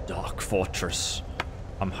dark fortress.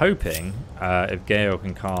 I'm hoping if Gale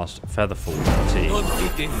can cast Featherfall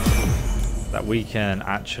that we can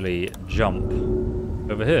actually jump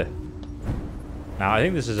over here. Now I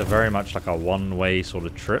think this is a very much like a one-way sort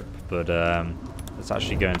of trip, but let's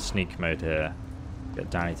actually go in sneak mode here. Get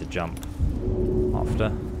Danny to jump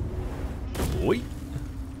after. Oi.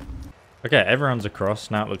 Okay, everyone's across.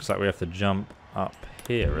 Now it looks like we have to jump up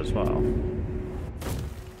here as well.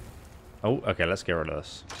 Oh, okay, let's get rid of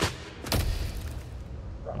this.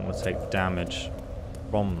 I'm going to take damage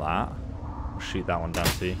from that. I'll shoot that one down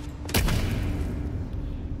to you.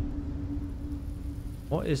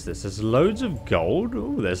 What is this? There's loads of gold.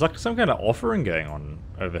 Ooh, there's like some kind of offering going on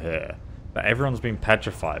over here. But everyone's been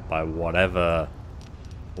petrified by whatever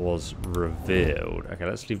was revealed. Okay,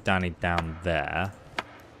 let's leave Danny down there.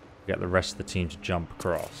 Get the rest of the team to jump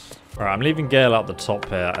across. Alright, I'm leaving Gale up the top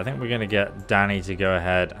here. I think we're going to get Danny to go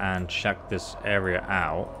ahead and check this area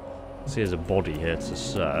out. See, there's a body here to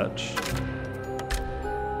search.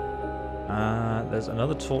 There's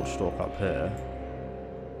another torch stalk up here.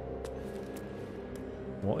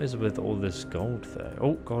 What is with all this gold there?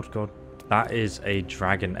 Oh, God, God. That is a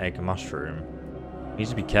dragon egg mushroom.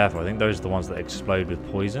 Needs to be careful. I think those are the ones that explode with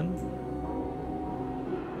poison.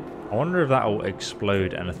 I wonder if that will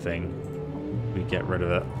explode anything. We get rid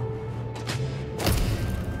of it.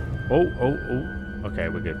 Oh, oh, oh. Okay,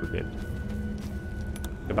 we're good, we're good.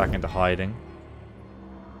 Go back into hiding.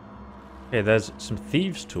 Okay, there's some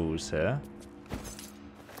thieves' tools here.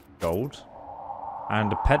 Gold.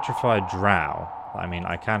 And a petrified drow. I mean,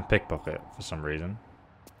 I can pickpocket for some reason.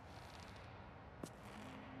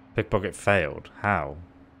 Pickpocket failed. How?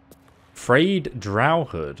 Frayed drow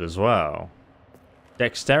hood as well.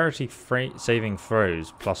 Dexterity saving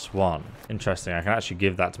throws +1. Interesting. I can actually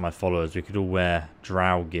give that to my followers. We could all wear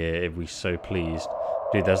drow gear if we so pleased.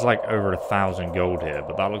 Dude, there's like over 1,000 gold here,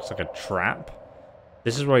 but that looks like a trap.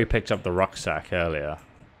 This is where we picked up the rucksack earlier.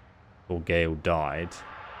 Before Gale died.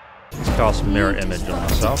 Let's cast mirror image on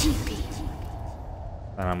myself.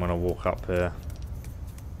 And I'm gonna walk up here.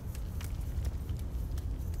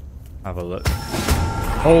 Have a look.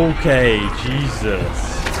 Okay, Jesus.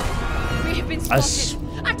 We have been spotted.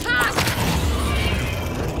 Attack!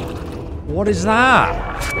 What is that?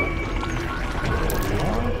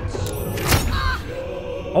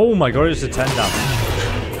 Oh my god, it's a 10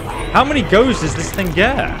 damage. How many goes does this thing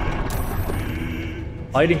get?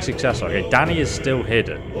 Hiding successful. Okay, Danny is still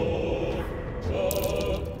hidden.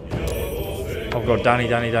 Oh god, Danny,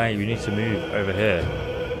 you need to move over here.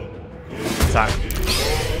 Attack.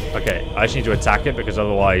 Okay, I just need to attack it because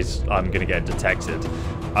otherwise I'm going to get detected.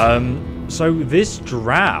 So this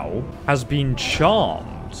Drow has been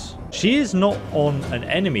charmed. She is not on an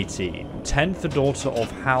enemy team. 10th daughter of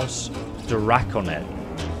House Draconet.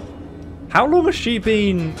 How long has she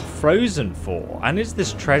been frozen for? And is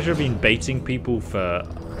this treasure been baiting people for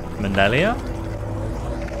Manelia?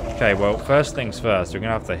 Okay, well, first things first, we're going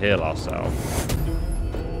to have to heal ourselves.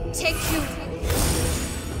 Take you.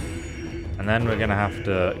 And then we're going to have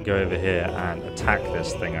to go over here and attack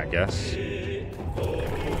this thing, I guess.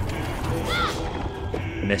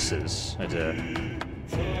 Misses. I do.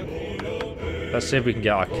 Let's see if we can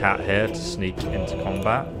get our cat here to sneak into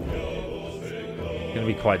combat. It's going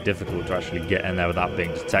to be quite difficult to actually get in there without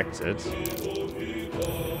being detected.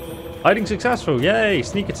 Hiding successful. Yay!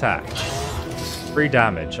 Sneak attack. 3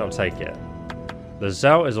 damage. I'll take it. The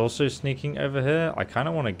Zell is also sneaking over here. I kind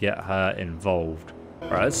of want to get her involved.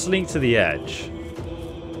 Alright, let's sneak to the edge.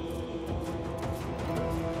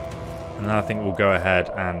 And then I think we'll go ahead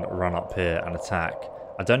and run up here and attack.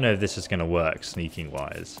 I don't know if this is going to work,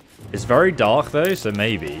 sneaking-wise. It's very dark, though, so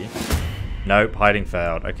maybe. Nope, hiding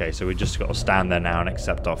failed. Okay, so we just got to stand there now and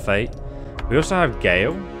accept our fate. We also have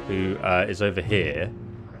Gale, who is over here.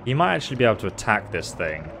 He might actually be able to attack this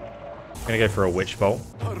thing. I'm going to go for a Witch Bolt.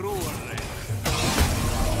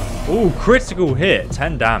 Ooh, critical hit.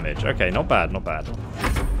 10 damage. Okay, not bad, not bad.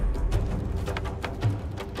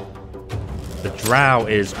 The Drow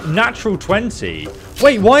is natural 20.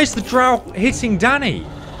 Wait, why is the Drow hitting Danny?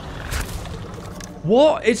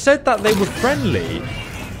 What? It said that they were friendly.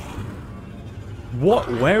 What?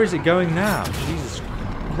 Where is it going now? Jesus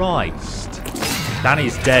Christ.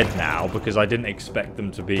 Danny's dead now because I didn't expect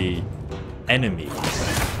them to be enemies.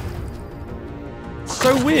 It's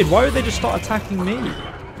so weird. Why would they just start attacking me?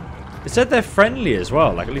 It said they're friendly as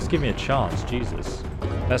well. Like, at least give me a chance. Jesus.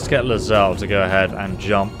 Let's get Lazelle to go ahead and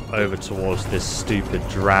jump over towards this stupid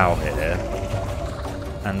Drow here.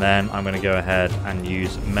 And then I'm going to go ahead and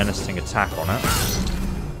use Menacing Attack on it.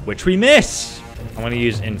 Which we miss! I'm going to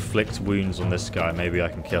use Inflict Wounds on this guy. Maybe I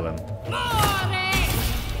can kill him.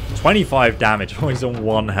 25 damage. Oh, he's on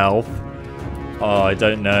 1 health. Oh, I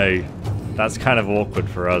don't know. That's kind of awkward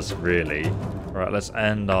for us, really. Alright, let's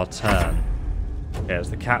end our turn. Okay, it's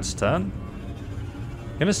the cat's turn.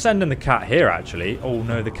 I'm going to send in the cat here, actually. Oh,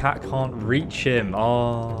 no, the cat can't reach him.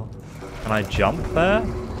 Oh, can I jump there?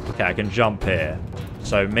 Okay, I can jump here.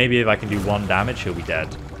 So maybe if I can do 1 damage, he'll be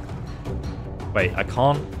dead. Wait, I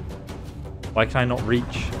can't. Why can I not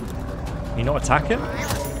reach? Can you not attack him?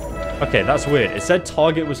 Okay, that's weird. It said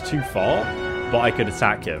target was too far, but I could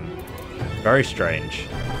attack him. Very strange.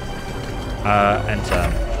 End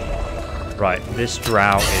turn. Right, this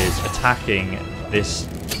Drow is attacking this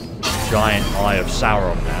giant Eye of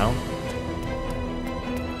Sauron now.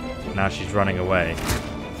 Now she's running away.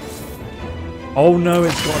 Oh no,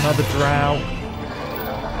 it's got another Drow.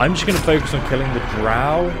 I'm just going to focus on killing the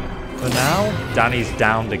Drow for now. Danny's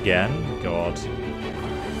downed again. God.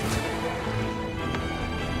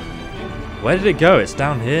 Where did it go? It's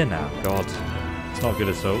down here now. God. It's not good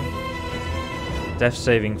at all. Death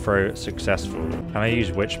saving throw successful. Can I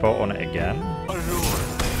use Witch Bolt on it again?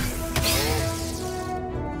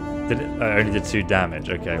 Did it? I only did 2 damage.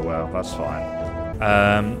 Okay, well, that's fine.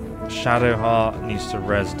 Shadowheart needs to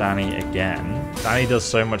res Danny again. Danny does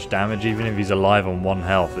so much damage, even if he's alive on 1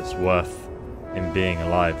 health, it's worth him being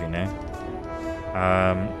alive, you know?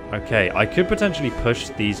 Okay, I could potentially push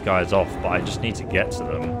these guys off, but I just need to get to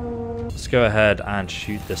them. Let's go ahead and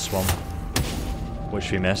shoot this one,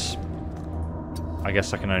 which we miss. I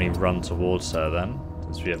guess I can only run towards her then,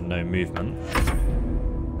 since we have no movement.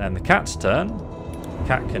 Then the cat's turn. The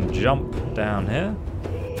cat can jump down here.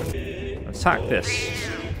 Attack this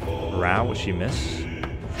Drow, which you miss.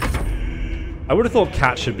 I would have thought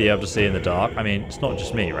cat should be able to see in the dark. I mean, it's not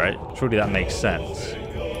just me, right? Surely that makes sense.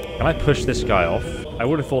 Can I push this guy off? I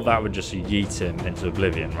would have thought that would just yeet him into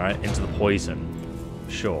oblivion, right? Into the poison.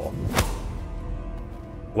 Sure.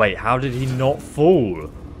 Wait, how did he not fall?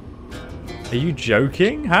 Are you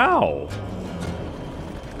joking? How?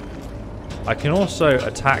 I can also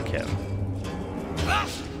attack him.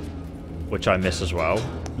 Which I miss as well.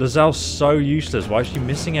 Lae'zel's so useless. Why is she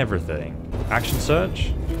missing everything? Action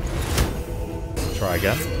surge. Try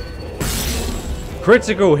again.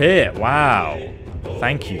 Critical hit. Wow.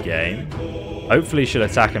 Thank you, game. Hopefully she'll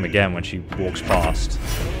attack him again when she walks past.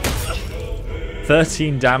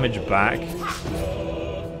 13 damage back.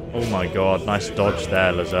 Oh my god. Nice dodge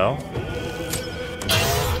there, Lae'zel.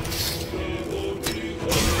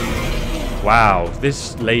 Wow.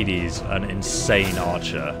 This lady's an insane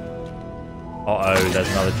archer. Uh-oh, there's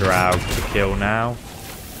another Drow to kill now.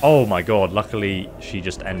 Oh my god, luckily she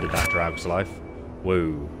just ended that Drow's life.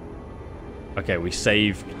 Woo. Okay, we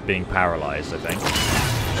saved being paralyzed, I think.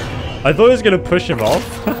 I thought I was going to push him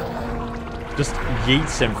off. Just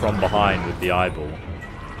yeets him from behind with the eyeball.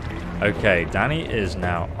 Okay, Danny is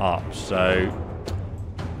now up, so...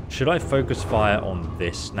 Should I focus fire on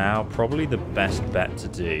this now? Probably the best bet to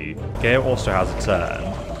do. Gale also has a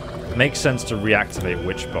turn. Makes sense to reactivate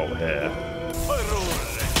Witch Bolt here.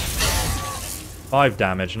 5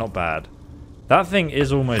 damage, not bad. That thing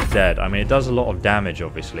is almost dead. I mean, it does a lot of damage,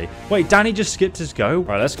 obviously. Wait, Danny just skipped his go? All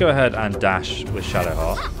right, let's go ahead and dash with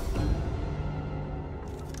Shadowheart.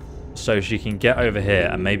 So she can get over here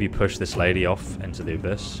and maybe push this lady off into the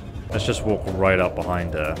abyss. Let's just walk right up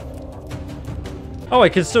behind her. Oh, I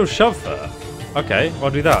can still shove her. Okay,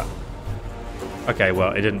 I'll do that. Okay,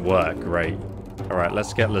 well, it didn't work. Great. All right,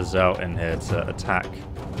 let's get Lae'zel in here to attack.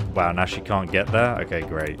 Wow, now she can't get there? Okay,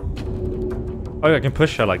 great. Oh, I can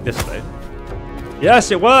push her like this, though. Yes,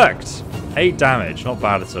 it worked! 8 damage, not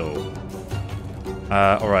bad at all.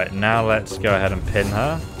 Alright, now let's go ahead and pin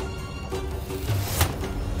her.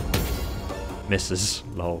 Misses,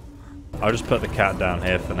 lol. I'll just put the cat down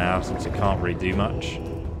here for now, since it can't really do much.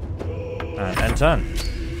 And end turn.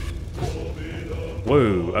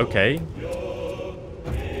 Whoa, okay.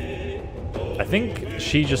 I think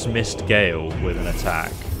she just missed Gale with an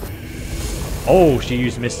attack. Oh, she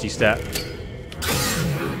used Misty Step.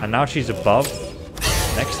 And now she's above,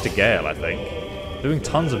 next to Gale, I think. Doing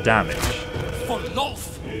tons of damage. For love.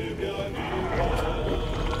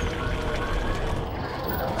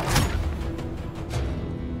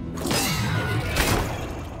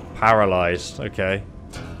 Paralyzed, okay.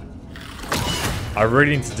 I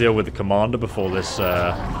really need to deal with the commander before this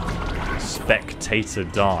spectator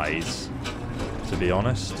dies, to be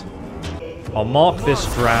honest. I'll mark this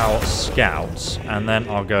Drow scout, and then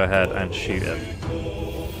I'll go ahead and shoot him.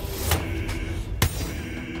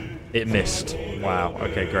 It missed. Wow,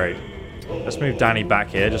 okay, great. Let's move Danny back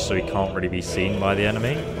here, just so he can't really be seen by the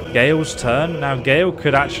enemy. Gale's turn. Now, Gale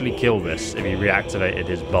could actually kill this if he reactivated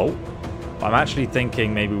his bolt. I'm actually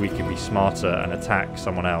thinking maybe we could be smarter and attack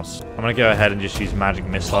someone else. I'm going to go ahead and just use Magic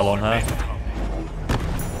Missile on her.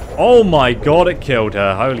 Oh my god, it killed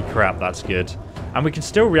her. Holy crap, that's good. And we can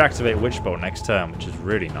still reactivate Witch Bolt next turn, which is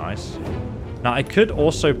really nice. Now, I could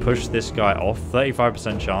also push this guy off.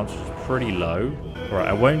 35% chance, which is pretty low. Right,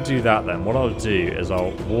 I won't do that then. What I'll do is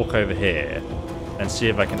I'll walk over here and see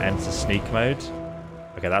if I can enter sneak mode.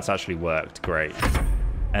 Okay, that's actually worked. Great.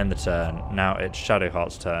 End the turn. Now it's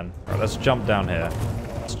Shadowheart's turn. Right, let's jump down here.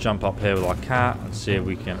 Let's jump up here with our cat and see if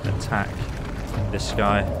we can attack this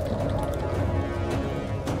guy.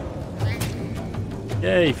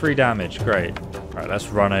 Yay, 3 damage. Great. Right, let's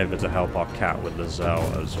run over to help our cat with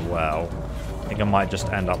Lae'zel as well. I think I might just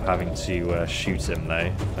end up having to shoot him,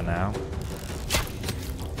 though, for now.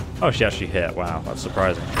 Oh, she actually hit. Wow, that's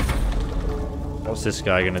surprising. What's this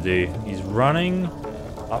guy going to do? He's running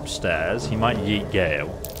upstairs. He might yeet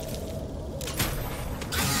Gale.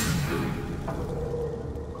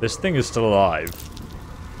 This thing is still alive.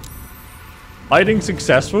 Hiding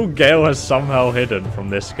successful? Gale has somehow hidden from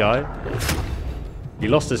this guy. He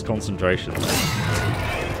lost his concentration.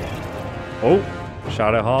 Oh,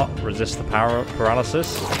 Shadowheart. Resist the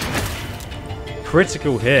paralysis.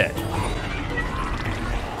 Critical hit.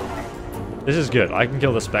 This is good. I can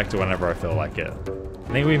kill the Spectre whenever I feel like it.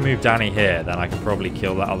 I think we move Danny here, then I can probably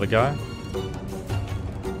kill that other guy.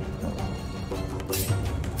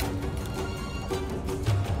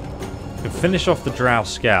 Can finish off the Drow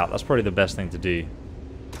Scout. That's probably the best thing to do.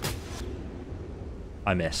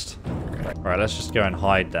 I missed. Alright, let's just go and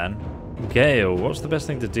hide then. Gale, what's the best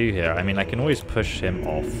thing to do here? I mean, I can always push him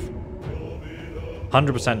off.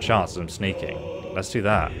 100% chance of him sneaking. Let's do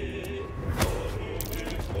that.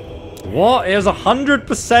 What? It has a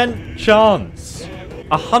 100% chance.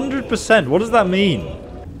 100%. What does that mean?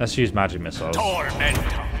 Let's use magic missiles.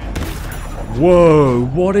 Whoa!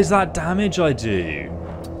 What is that damage I do?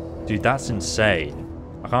 Dude, that's insane.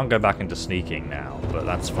 can't go back into sneaking now, but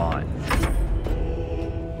that's fine.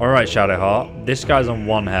 Alright, Shadowheart. This guy's on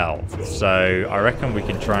 1 health, so I reckon we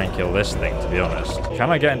can try and kill this thing, to be honest. Can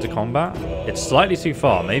I get into combat? It's slightly too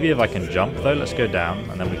far. Maybe if I can jump, though. Let's go down,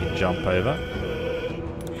 and then we can jump over.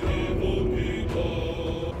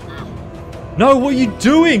 No, what are you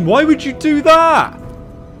doing? Why would you do that?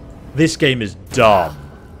 This game is dumb.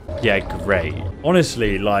 Yeah, great.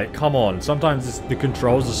 Honestly, like, come on. Sometimes the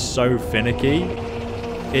controls are so finicky.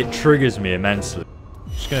 It triggers me immensely.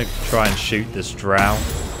 I'm just going to try and shoot this Drow.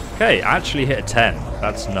 Okay, actually hit a 10.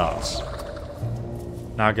 That's nuts.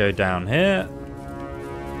 Now go down here.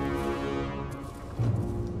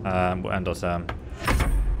 We'll end our turn.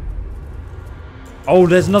 Oh,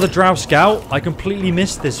 there's another Drow scout. I completely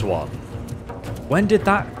missed this one. When did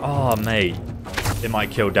that? Oh, mate. It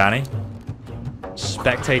might kill Danny.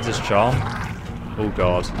 Spectator's charm. Oh,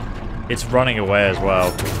 God. It's running away as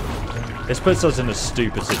well. This puts us in a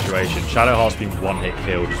stupid situation. Shadowheart's been one-hit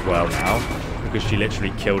killed as well now. Because she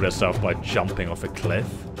literally killed herself by jumping off a cliff.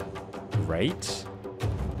 Great.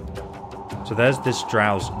 So there's this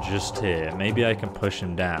Drow's just here. Maybe I can push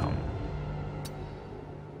him down.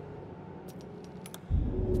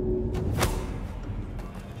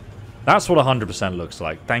 That's what 100% looks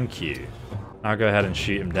like. Thank you. Now go ahead and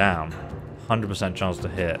shoot him down. 100% chance to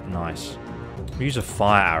hit. Nice. We'll use a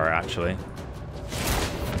fire arrow, actually.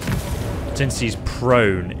 Since he's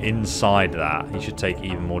prone inside that, he should take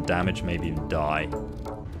even more damage, maybe even die.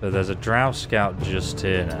 So there's a Drow scout just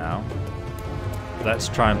here now. Let's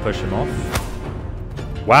try and push him off.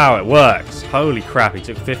 Wow, it works. Holy crap, he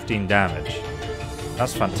took 15 damage.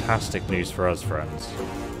 That's fantastic news for us, friends.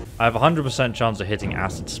 I have a 100% chance of hitting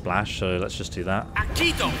Acid Splash, so let's just do that.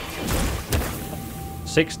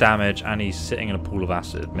 6 damage, and he's sitting in a pool of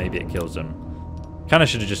acid. Maybe it kills him. Kind of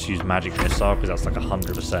should have just used Magic Missile, because that's like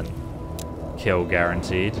 100% kill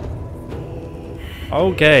guaranteed.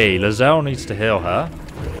 Okay, Lizelle needs to heal her.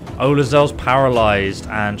 Oh, Lizelle's paralyzed,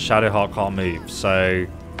 and Shadowheart can't move, so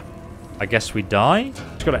I guess we die?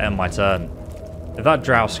 Just gotta end my turn. If that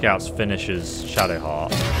Drow Scouts finishes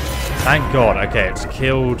Shadowheart... Thank God. Okay, it's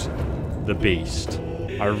killed the beast.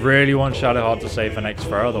 I really want Shadowheart to save for next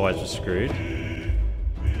throw, otherwise we're screwed.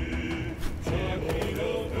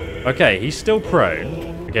 Okay, he's still prone.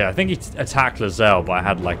 Okay, I think he attacked Lizelle, but I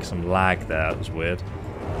had like some lag there. That was weird.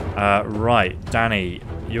 Right, Danny,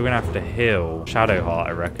 you're going to have to heal Shadowheart,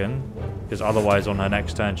 I reckon. Because otherwise on her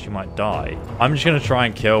next turn she might die. I'm just going to try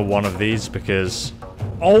and kill one of these because...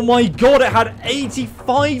 Oh my God, it had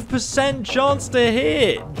 85% chance to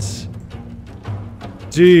hit!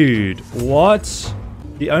 Dude, what?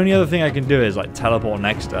 The only other thing I can do is like teleport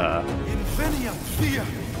next to her.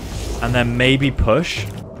 And then maybe push.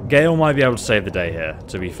 Gale might be able to save the day here,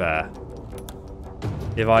 to be fair.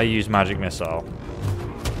 If I use Magic Missile.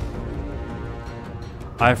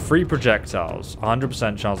 I have 3 projectiles,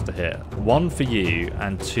 100% chance to hit. 1 for you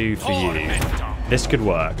and 2 for you. This could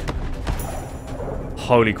work.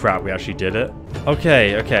 Holy crap, we actually did it.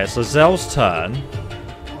 Okay, okay, so Zelle's turn.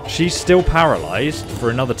 She's still paralyzed for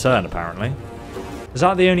another turn, apparently. Is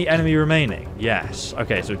that the only enemy remaining? Yes.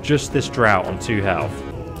 Okay, so just this Drow on 2 health.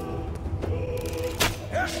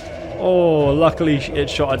 Oh, luckily it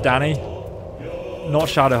shot at Danny. Not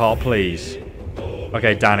Shadowheart, please.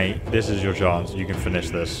 Okay, Danny, this is your chance. You can finish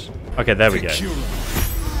this. Okay, there we go.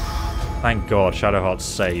 Thank God, Shadowheart's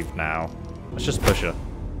saved now. Let's just push her.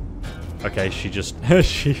 Okay, she just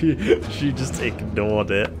she just ignored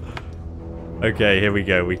it. Okay, here we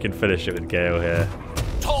go. We can finish it with Gale here.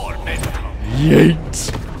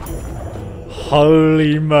 Yeet!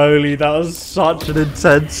 Holy moly, that was such an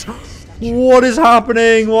intense... What is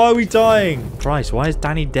happening? Why are we dying? Christ, why is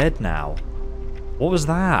Danny dead now? What was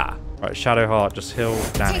that? Right, Shadowheart, just heal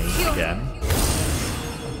Danny again.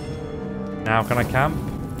 Now can I camp?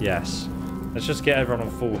 Yes. Let's just get everyone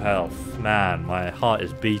on full health. Man, my heart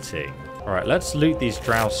is beating. Alright, let's loot these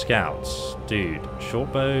Drow Scouts. Dude,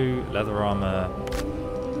 short bow, leather armor.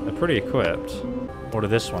 They're pretty equipped. What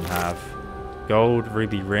does this one have? Gold,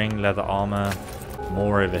 ruby ring, leather armor.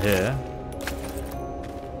 More over here.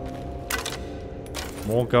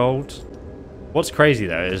 More gold. What's crazy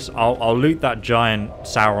though is I'll loot that giant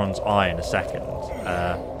Sauron's eye in a second.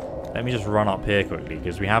 Let me just run up here quickly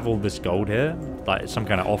because we have all this gold here. Like some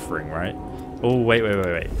kind of offering, right? Oh, wait.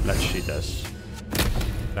 Let's shoot this.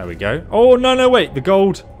 There we go. Oh, no, wait. The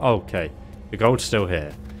gold. Okay. The gold's still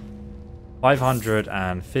here.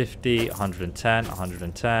 550, 110,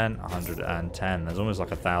 110, 110. There's almost like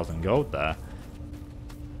 1,000 gold there.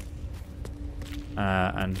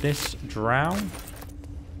 And this Drow.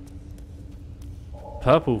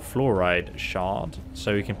 purple fluoride shard,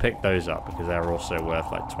 so we can pick those up because they're also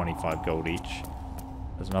worth like 25 gold each.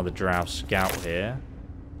 There's another Drow scout here.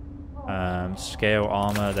 Scale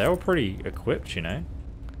armor, they're all pretty equipped, you know.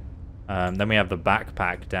 Then we have the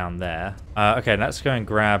backpack down there. Okay, let's go and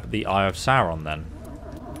grab the Eye of Sauron then.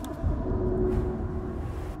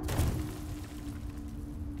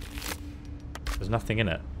 There's nothing in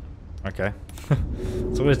it. Okay.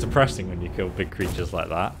 It's always depressing when you kill big creatures like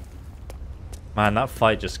that. Man, that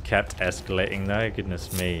fight just kept escalating though.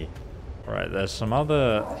 Goodness me. Alright, there's some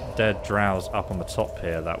other dead drows up on the top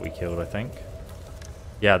here that we killed, I think.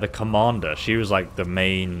 Yeah, the commander. She was like the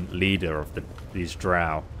main leader of these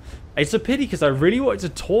drow. It's a pity because I really wanted to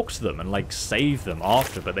talk to them and like save them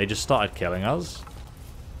after, but they just started killing us.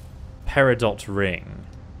 Peridot ring.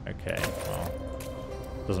 Okay, well,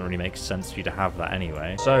 doesn't really make sense for you to have that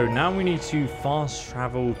anyway. So now we need to fast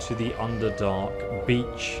travel to the Underdark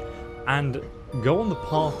beach and go on the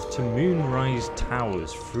path to Moonrise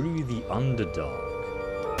Towers through the Underdark.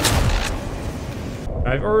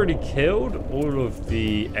 I've already killed all of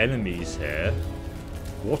the enemies here.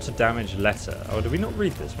 Water damage letter. Oh, did we not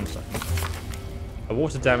read this? 1 second. A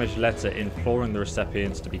water damage letter imploring the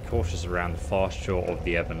recipients to be cautious around the far shore of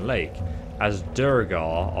the Ebon Lake, as Durgar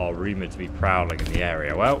are rumoured to be prowling in the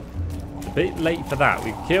area. Well, a bit late for that.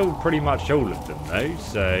 We've killed pretty much all of them though,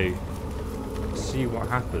 so let's see what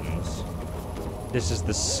happens. This is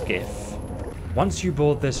the skiff. Once you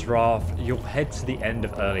board this raft, you'll head to the end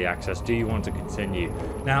of early access. Do you want to continue?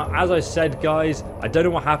 Now, as I said, guys, I don't know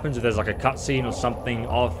what happens if there's like a cutscene or something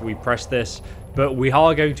after we press this, but we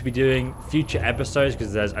are going to be doing future episodes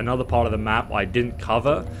because there's another part of the map I didn't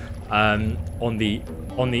cover on the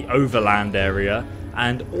overland area.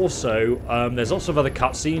 And also, there's lots of other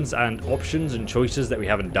cutscenes and options and choices that we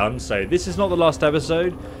haven't done. So this is not the last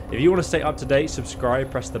episode. If you want to stay up to date, subscribe,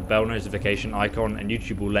 press the bell notification icon, and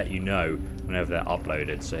YouTube will let you know whenever they're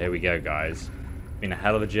uploaded. So here we go, guys. Been a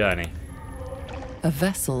hell of a journey. A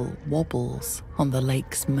vessel wobbles on the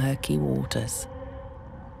lake's murky waters.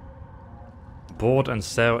 Board and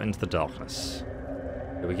sail into the darkness.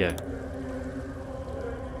 Here we go.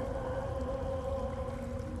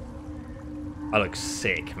 I look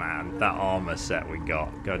sick, man. That armor set we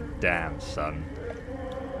got. God damn, son.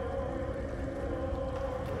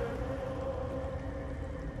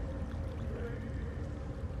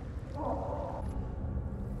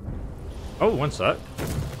 Oh, 1 sec.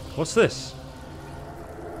 What's this?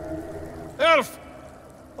 Elf!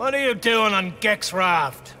 What are you doing on Gek's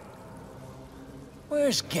raft?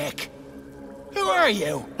 Where's Gek? Who are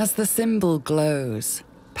you? As the symbol glows,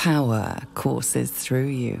 power courses through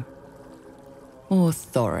you.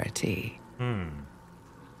 Authority.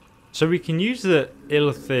 So we can use the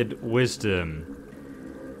Illithid wisdom.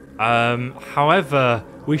 However,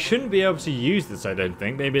 we shouldn't be able to use this, I don't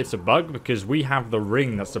think. Maybe it's a bug because we have the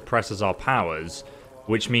ring that suppresses our powers,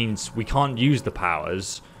 which means we can't use the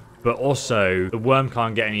powers, but also the worm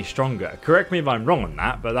can't get any stronger. Correct me if I'm wrong on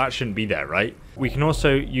that, but that shouldn't be there, right? We can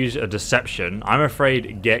also use a deception. I'm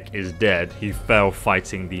afraid Gek is dead. He fell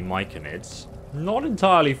fighting the Myconids. Not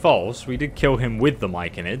entirely false. We did kill him with the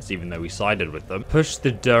Myconids, even though we sided with them. Push the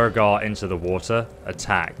Durgar into the water.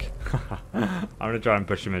 Attack. I'm going to try and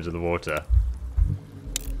push him into the water.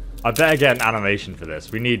 I better get an animation for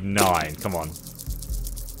this. We need 9. Come on.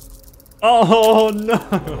 Oh, no.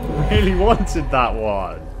 Really wanted that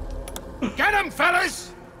one. Get him,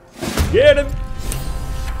 fellas! Get him!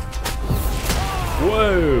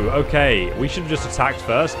 Whoa. Okay. We should have just attacked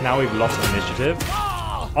first. Now we've lost initiative.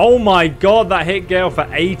 Oh my god, that hit Gale for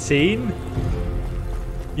 18.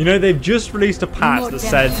 You know, they've just released a patch that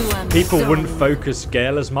said people wouldn't focus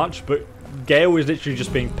Gale as much, but Gale is literally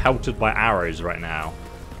just being pelted by arrows right now.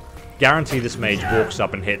 Guarantee this mage walks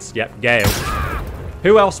up and hits, yep, Gale.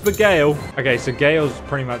 Who else but Gale? Okay, so Gale's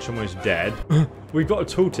pretty much almost dead. We've got a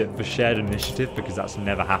tooltip for shared initiative because that's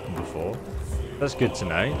never happened before. That's good to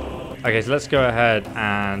know. Okay, so let's go ahead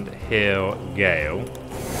and heal Gale.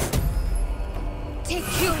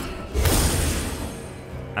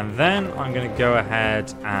 And then I'm going to go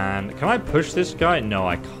ahead and... Can I push this guy? No,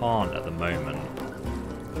 I can't at the moment.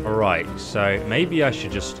 Alright, so maybe I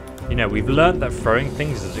should just... You know, we've learned that throwing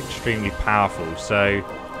things is extremely powerful, so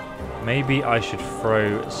maybe I should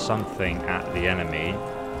throw something at the enemy.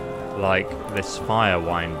 Like this fire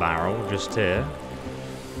wine barrel just here.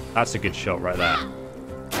 That's a good shot right there.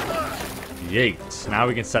 Yeet. Now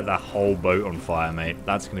we can set that whole boat on fire, mate.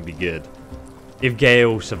 That's going to be good. If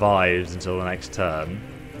Gale survives until the next turn.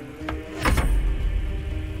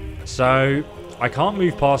 So, I can't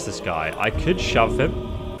move past this guy. I could shove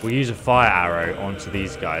him. We'll use a fire arrow onto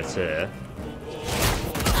these guys here.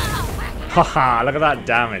 Haha, look at that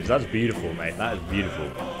damage. That's beautiful, mate. That is beautiful.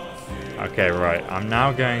 Okay, right. I'm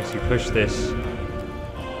now going to push this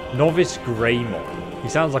Novice Greymon. He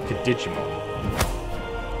sounds like a Digimon.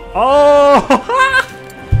 Oh!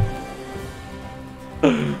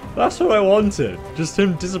 That's what I wanted. Just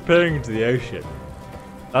him disappearing into the ocean.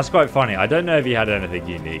 That's quite funny. I don't know if he had anything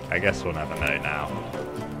unique. I guess we'll never know now.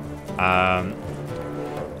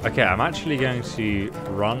 Okay, I'm actually going to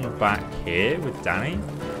run back here with Danny.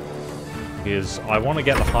 Because I want to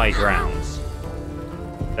get the high grounds.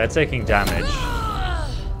 They're taking damage.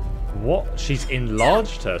 What? She's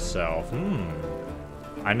enlarged herself.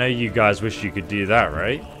 I know you guys wish you could do that,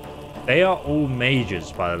 right? They are all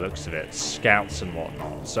mages by the looks of it. Scouts and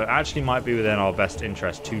whatnot. So it actually might be within our best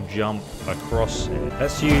interest to jump across here.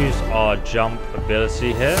 Let's use our jump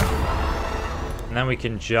ability here. And then we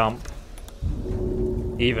can jump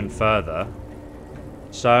even further.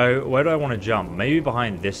 So where do I want to jump? Maybe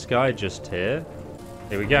behind this guy just here.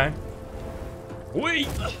 Here we go. Wait.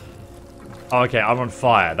 Oh, okay, I'm on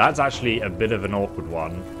fire. That's actually a bit of an awkward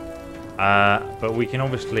one. But we can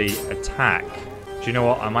obviously attack. Do you know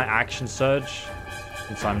what? I might action surge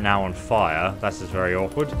since I'm now on fire. That's just very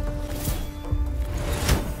awkward.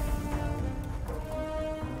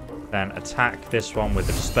 Then attack this one with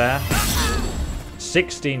the despair.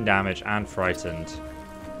 16 damage and frightened.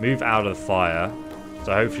 Move out of the fire.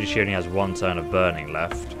 So hopefully she only has one turn of burning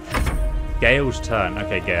left. Gale's turn.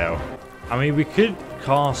 Okay, Gale. I mean, we could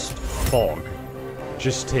cast Fog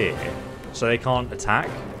just here so they can't attack.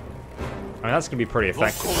 I mean, that's going to be pretty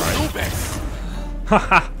effective,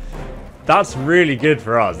 right? That's really good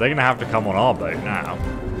for us. They're going to have to come on our boat now.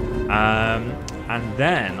 And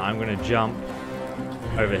then I'm going to jump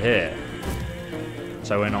over here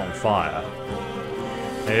so we're not on fire.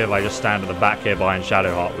 Maybe if I just stand at the back here behind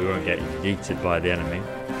Shadowheart, we won't get yeeted by the enemy.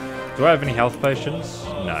 Do I have any health potions?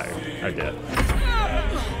 No, I did.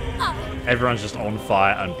 Everyone's just on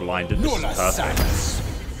fire and blinded. This is perfect.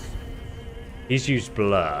 He's used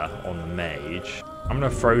Blur on the mage. I'm going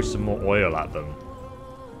to throw some more oil at them,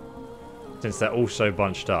 since they're all so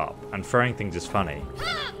bunched up. And throwing things is funny.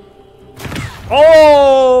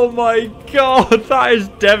 Oh my god, that is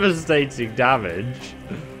devastating damage.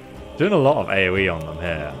 Doing a lot of AoE on them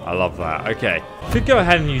here. I love that. Okay. Could go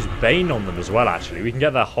ahead and use Bane on them as well, actually. We can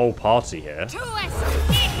get their whole party here.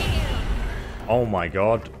 Oh my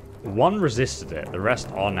god. One resisted it. The rest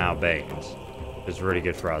are now Banes. It's really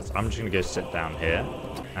good for us. I'm just going to go sit down here.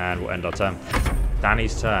 And we'll end our turn.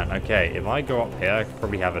 Danny's turn. Okay, if I go up here, I could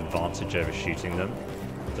probably have advantage over shooting them.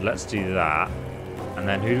 So let's do that. And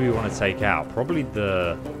then who do we want to take out? Probably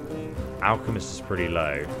the Alchemist is pretty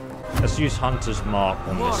low. Let's use Hunter's Mark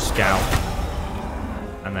on the Scout.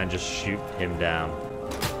 And then just shoot him down.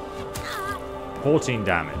 14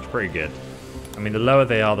 damage. Pretty good. I mean, the lower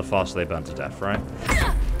they are, the faster they burn to death, right?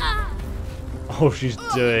 Oh, she's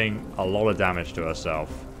doing a lot of damage to herself.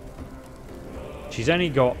 She's only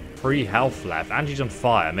got 3 health left, and she's on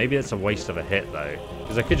fire. Maybe it's a waste of a hit, though.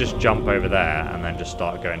 Because I could just jump over there and then just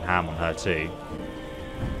start going ham on her, too.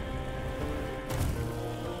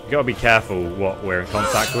 You gotta be careful what we're in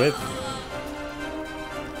contact with.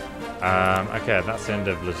 Okay, that's the end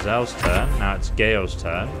of Lazelle's turn. Now it's Gale's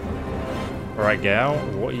turn. Alright, Gale,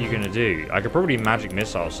 what are you gonna do? I could probably magic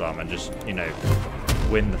missile some and just, you know,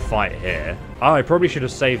 win the fight here. Oh, I probably should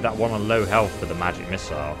have saved that one on low health for the magic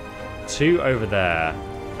missile. 2 over there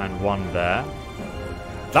and 1 there.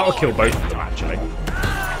 That will kill both of them, actually.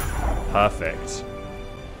 Perfect.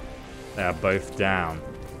 They are both down.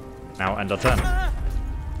 Now end our turn.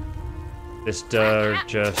 This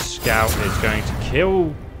Durger Scout is going to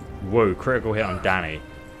kill... Whoa, critical hit on Danny.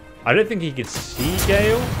 I don't think he could see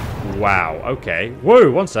Gale. Wow, okay.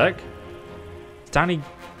 Whoa, one sec. Is Danny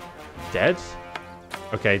dead?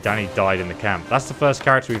 Okay, Danny died in the camp. That's the first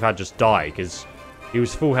character we've had just die, because he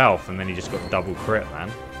was full health and then he just got double crit,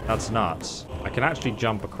 man. That's nuts. I can actually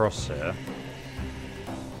jump across here.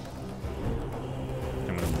 What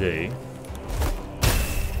I'm going to do...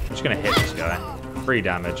 I'm just going to hit this guy. 3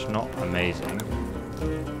 damage, not amazing.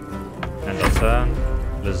 End our turn.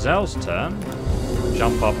 Lazelle's turn.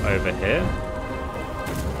 Jump up over here.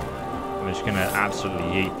 I'm just going to absolutely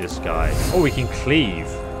yeet this guy. Oh, we can cleave.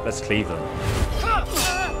 Let's cleave him.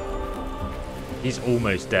 He's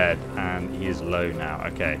almost dead, and he is low now.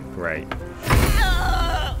 Okay, great.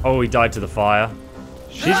 Oh, he died to the fire.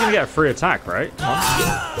 She's going to get a free attack, right? Come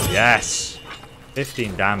on. Yes.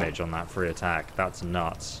 15 damage on that free attack. That's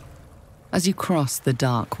nuts. As you cross the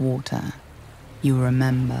dark water, you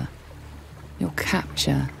remember your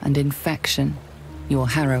capture and infection, your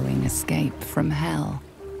harrowing escape from hell,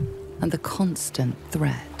 and the constant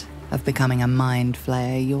threat of becoming a mind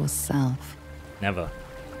flayer yourself. Never.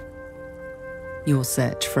 Your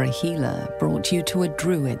search for a healer brought you to a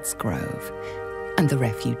druid's grove and the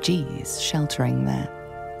refugees sheltering there.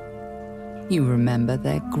 You remember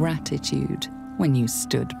their gratitude when you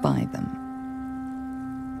stood by them.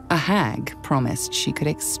 A hag promised she could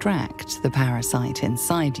extract the parasite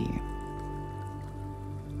inside you.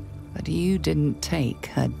 But you didn't take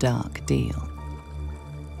her dark deal.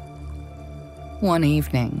 One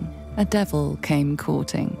evening, a devil came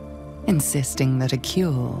courting, insisting that a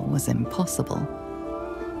cure was impossible.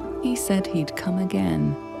 He said he'd come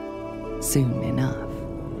again, soon enough.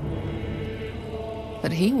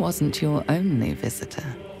 But he wasn't your only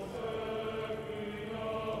visitor.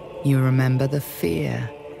 You remember the fear,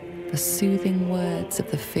 the soothing words of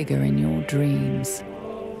the figure in your dreams,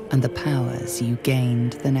 and the powers you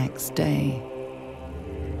gained the next day.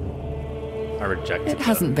 I rejected It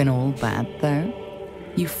hasn't been all bad, though.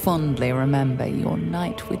 You fondly remember your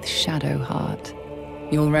night with Shadowheart.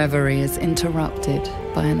 Your reverie is interrupted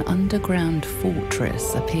by an underground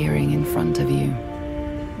fortress appearing in front of you.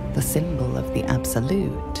 The symbol of the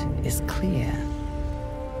Absolute is clear,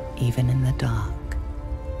 even in the dark.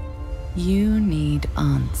 You need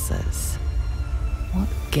answers. What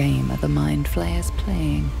game are the Mind Flayers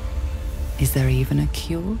playing? Is there even a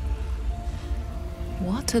cure?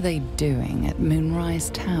 What are they doing at Moonrise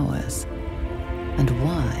Towers? And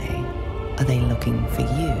why are they looking for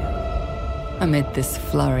you? Amid this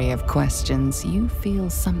flurry of questions, you feel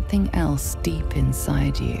something else deep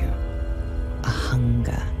inside you. A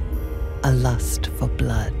hunger, a lust for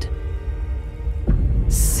blood.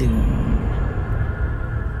 Soon.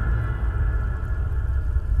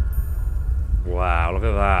 Wow, look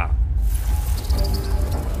at that.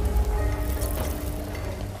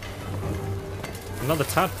 Another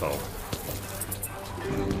tadpole.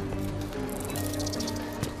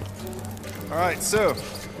 Alright, so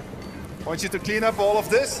I want you to clean up all of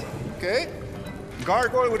this, okay?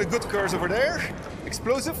 Gargoyle with a good curse over there.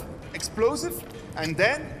 Explosive, explosive, and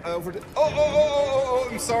then over the... Oh,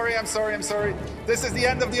 I'm sorry. This is the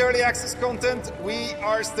end of the early access content. We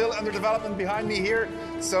are still under development behind me here,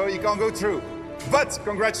 so you can't go through. But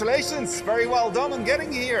congratulations, very well done on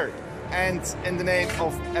getting here. And in the name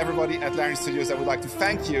of everybody at Larian Studios, I would like to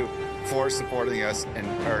thank you for supporting us in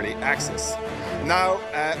early access. Now,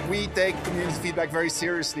 we take community feedback very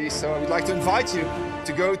seriously, so I would like to invite you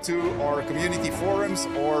to go to our community forums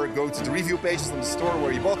or go to the review pages on the store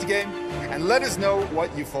where you bought the game and let us know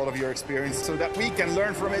what you thought of your experience so that we can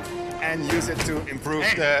learn from it and use it to improve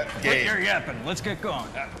the game. Quit your yapping. Let's get going.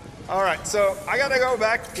 All right, so I gotta go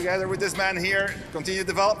back together with this man here, continue to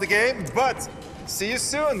develop the game, but see you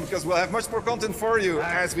soon, because we'll have much more content for you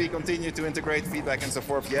as we continue to integrate feedback and so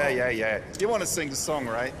forth. Yeah. You want to sing the song,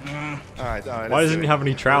 right? All right. Why doesn't he have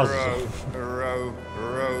any trousers? Row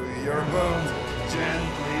your boat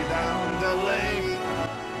gently down the lake.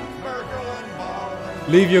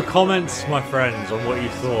 Leave your comments, my friends, on what you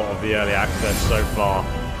thought of the early access so far.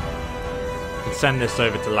 And send this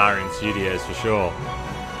over to Larian Studios for sure.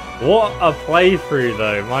 What a playthrough,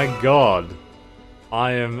 though! My God.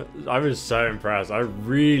 I was so impressed. I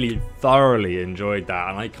really thoroughly enjoyed that,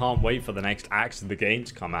 and I can't wait for the next acts of the game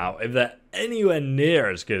to come out. If they're anywhere near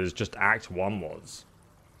as good as just Act 1 was,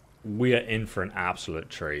 we are in for an absolute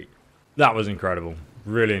treat. That was incredible.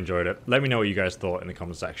 Really enjoyed it. Let me know what you guys thought in the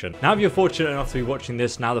comment section. Now, if you're fortunate enough to be watching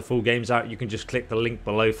this now the full game's out, you can just click the link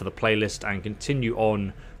below for the playlist and continue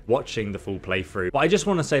on watching the full playthrough. But I just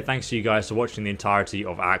want to say thanks to you guys for watching the entirety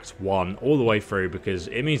of Act 1 all the way through, because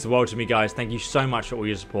it means the world to me, guys. Thank you so much for all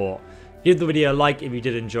your support. Give the video a like if you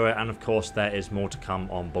did enjoy it, and of course there is more to come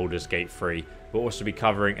on Baldur's Gate 3. We'll also be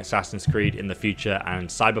covering Assassin's Creed in the future and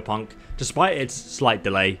Cyberpunk, despite its slight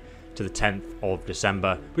delay to the 10th of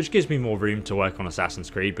December, which gives me more room to work on Assassin's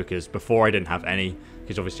Creed, because before I didn't have any,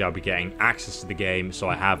 because obviously I'll be getting access to the game, so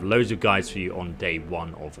I have loads of guides for you on day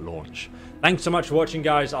 1 of launch. Thanks so much for watching,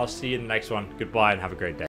 guys. I'll see you in the next one. Goodbye and have a great day.